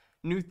 What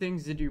new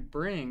things did you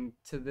bring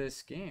to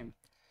this game?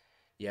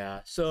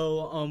 Yeah,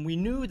 so we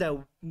knew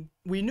a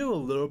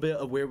little bit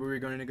of where we were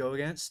going to go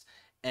against,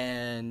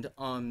 and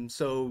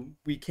so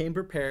we came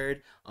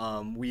prepared.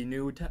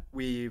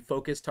 We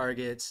focused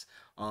targets.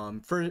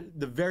 For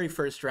the very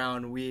first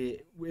round,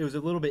 it was a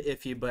little bit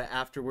iffy, but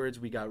afterwards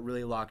we got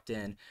really locked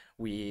in.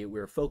 We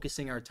were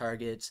focusing our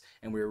targets,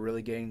 and we were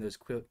really getting those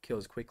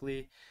kills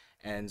quickly,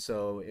 and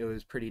so it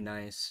was pretty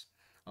nice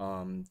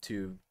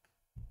to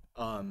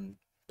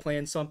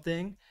plan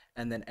something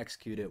and then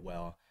execute it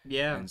well.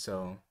 Yeah. And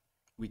so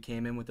we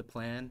came in with a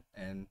plan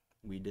and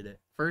we did it.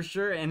 For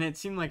sure, and it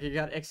seemed like it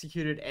got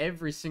executed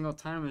every single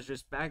time. It was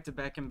just back to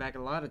back and back,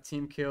 a lot of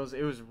team kills.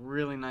 It was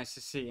really nice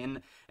to see.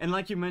 And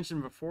like you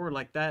mentioned before,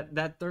 like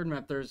that third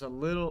map, there's a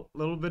little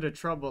bit of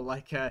trouble,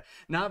 like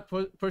not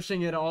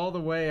pushing it all the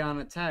way on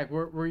attack.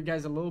 Were you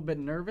guys a little bit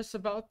nervous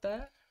about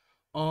that?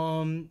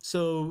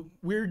 So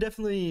we're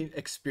definitely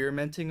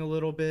experimenting a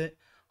little bit.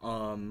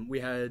 We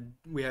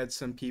had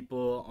some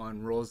people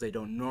on roles they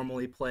don't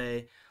normally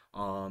play.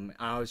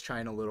 I was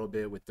trying a little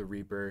bit with the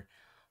Reaper.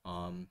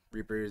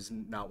 Reaper is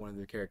not one of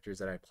the characters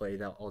that I play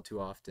that all too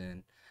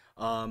often.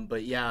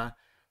 But yeah,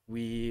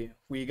 we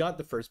got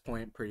the first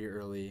point pretty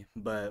early,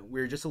 but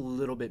we were just a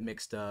little bit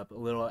mixed up, a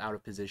little out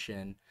of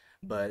position.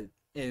 But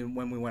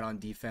when we went on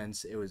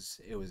defense, it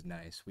was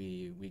nice.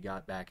 We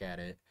got back at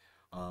it.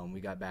 We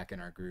got back in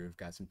our groove,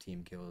 got some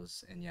team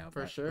kills, and yeah,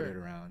 For sure. put it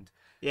around.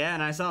 Yeah,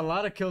 and I saw a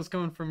lot of kills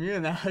coming from you,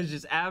 and that was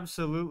just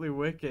absolutely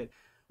wicked.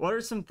 What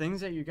are some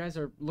things that you guys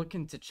are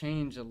looking to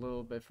change a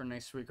little bit for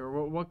next week,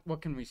 or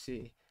what can we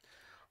see?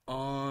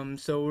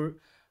 I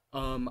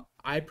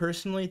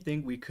personally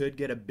think we could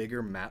get a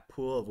bigger map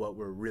pool of what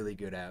we're really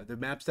good at. The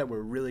maps that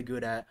we're really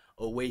good at,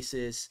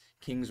 Oasis,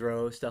 Kings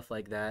Row, stuff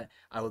like that,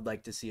 I would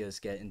like to see us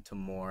get into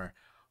more,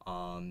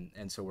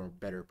 and so we're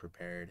better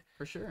prepared.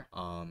 For sure.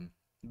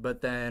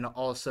 But then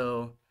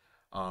also,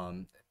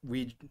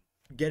 we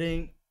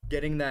getting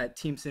that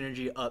team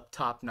synergy up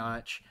top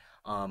notch.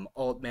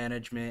 Alt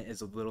management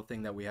is a little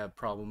thing that we have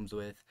problems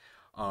with.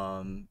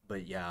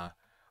 But yeah,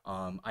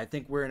 I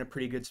think we're in a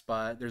pretty good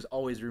spot. There's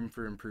always room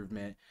for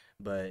improvement,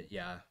 but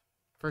yeah.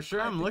 For sure,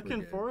 I'm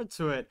looking forward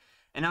to it.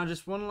 And now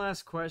just one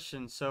last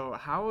question. So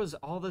how is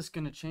all this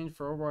going to change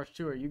for Overwatch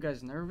 2? Are you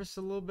guys nervous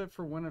a little bit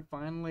for when it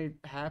finally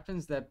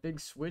happens, that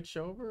big switch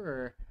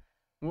over?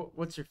 Or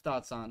what's your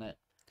thoughts on it?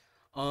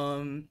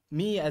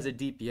 Me as a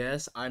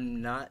DPS,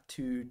 I'm not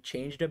too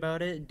changed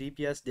about it.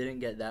 DPS didn't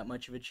get that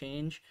much of a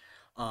change.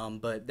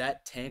 But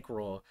that tank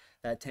role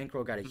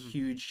got a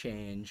huge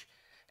change,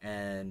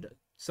 and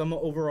some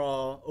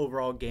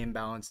overall game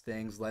balance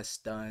things, less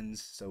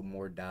stuns, so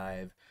more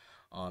dive,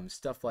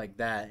 stuff like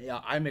that.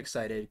 Yeah, I'm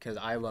excited because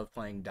I love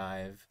playing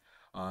dive,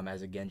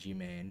 as a Genji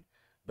main.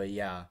 But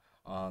yeah,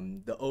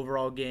 the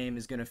overall game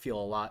is gonna feel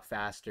a lot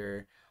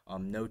faster.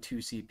 No 2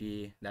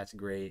 CP, that's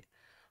great.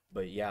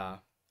 But yeah,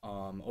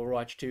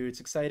 Overwatch 2, it's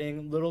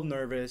exciting, little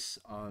nervous,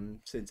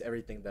 since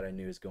everything that I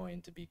knew is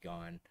going to be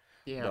gone.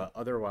 Yeah. But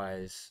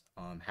otherwise,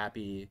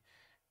 happy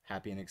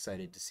and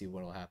excited to see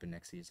what will happen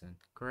next season.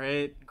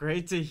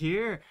 Great to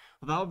hear.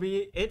 Well, that'll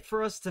be it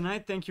for us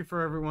tonight. Thank you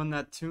for everyone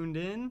that tuned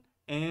in,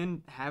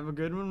 and have a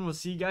good one. We'll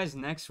see you guys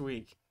next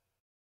week.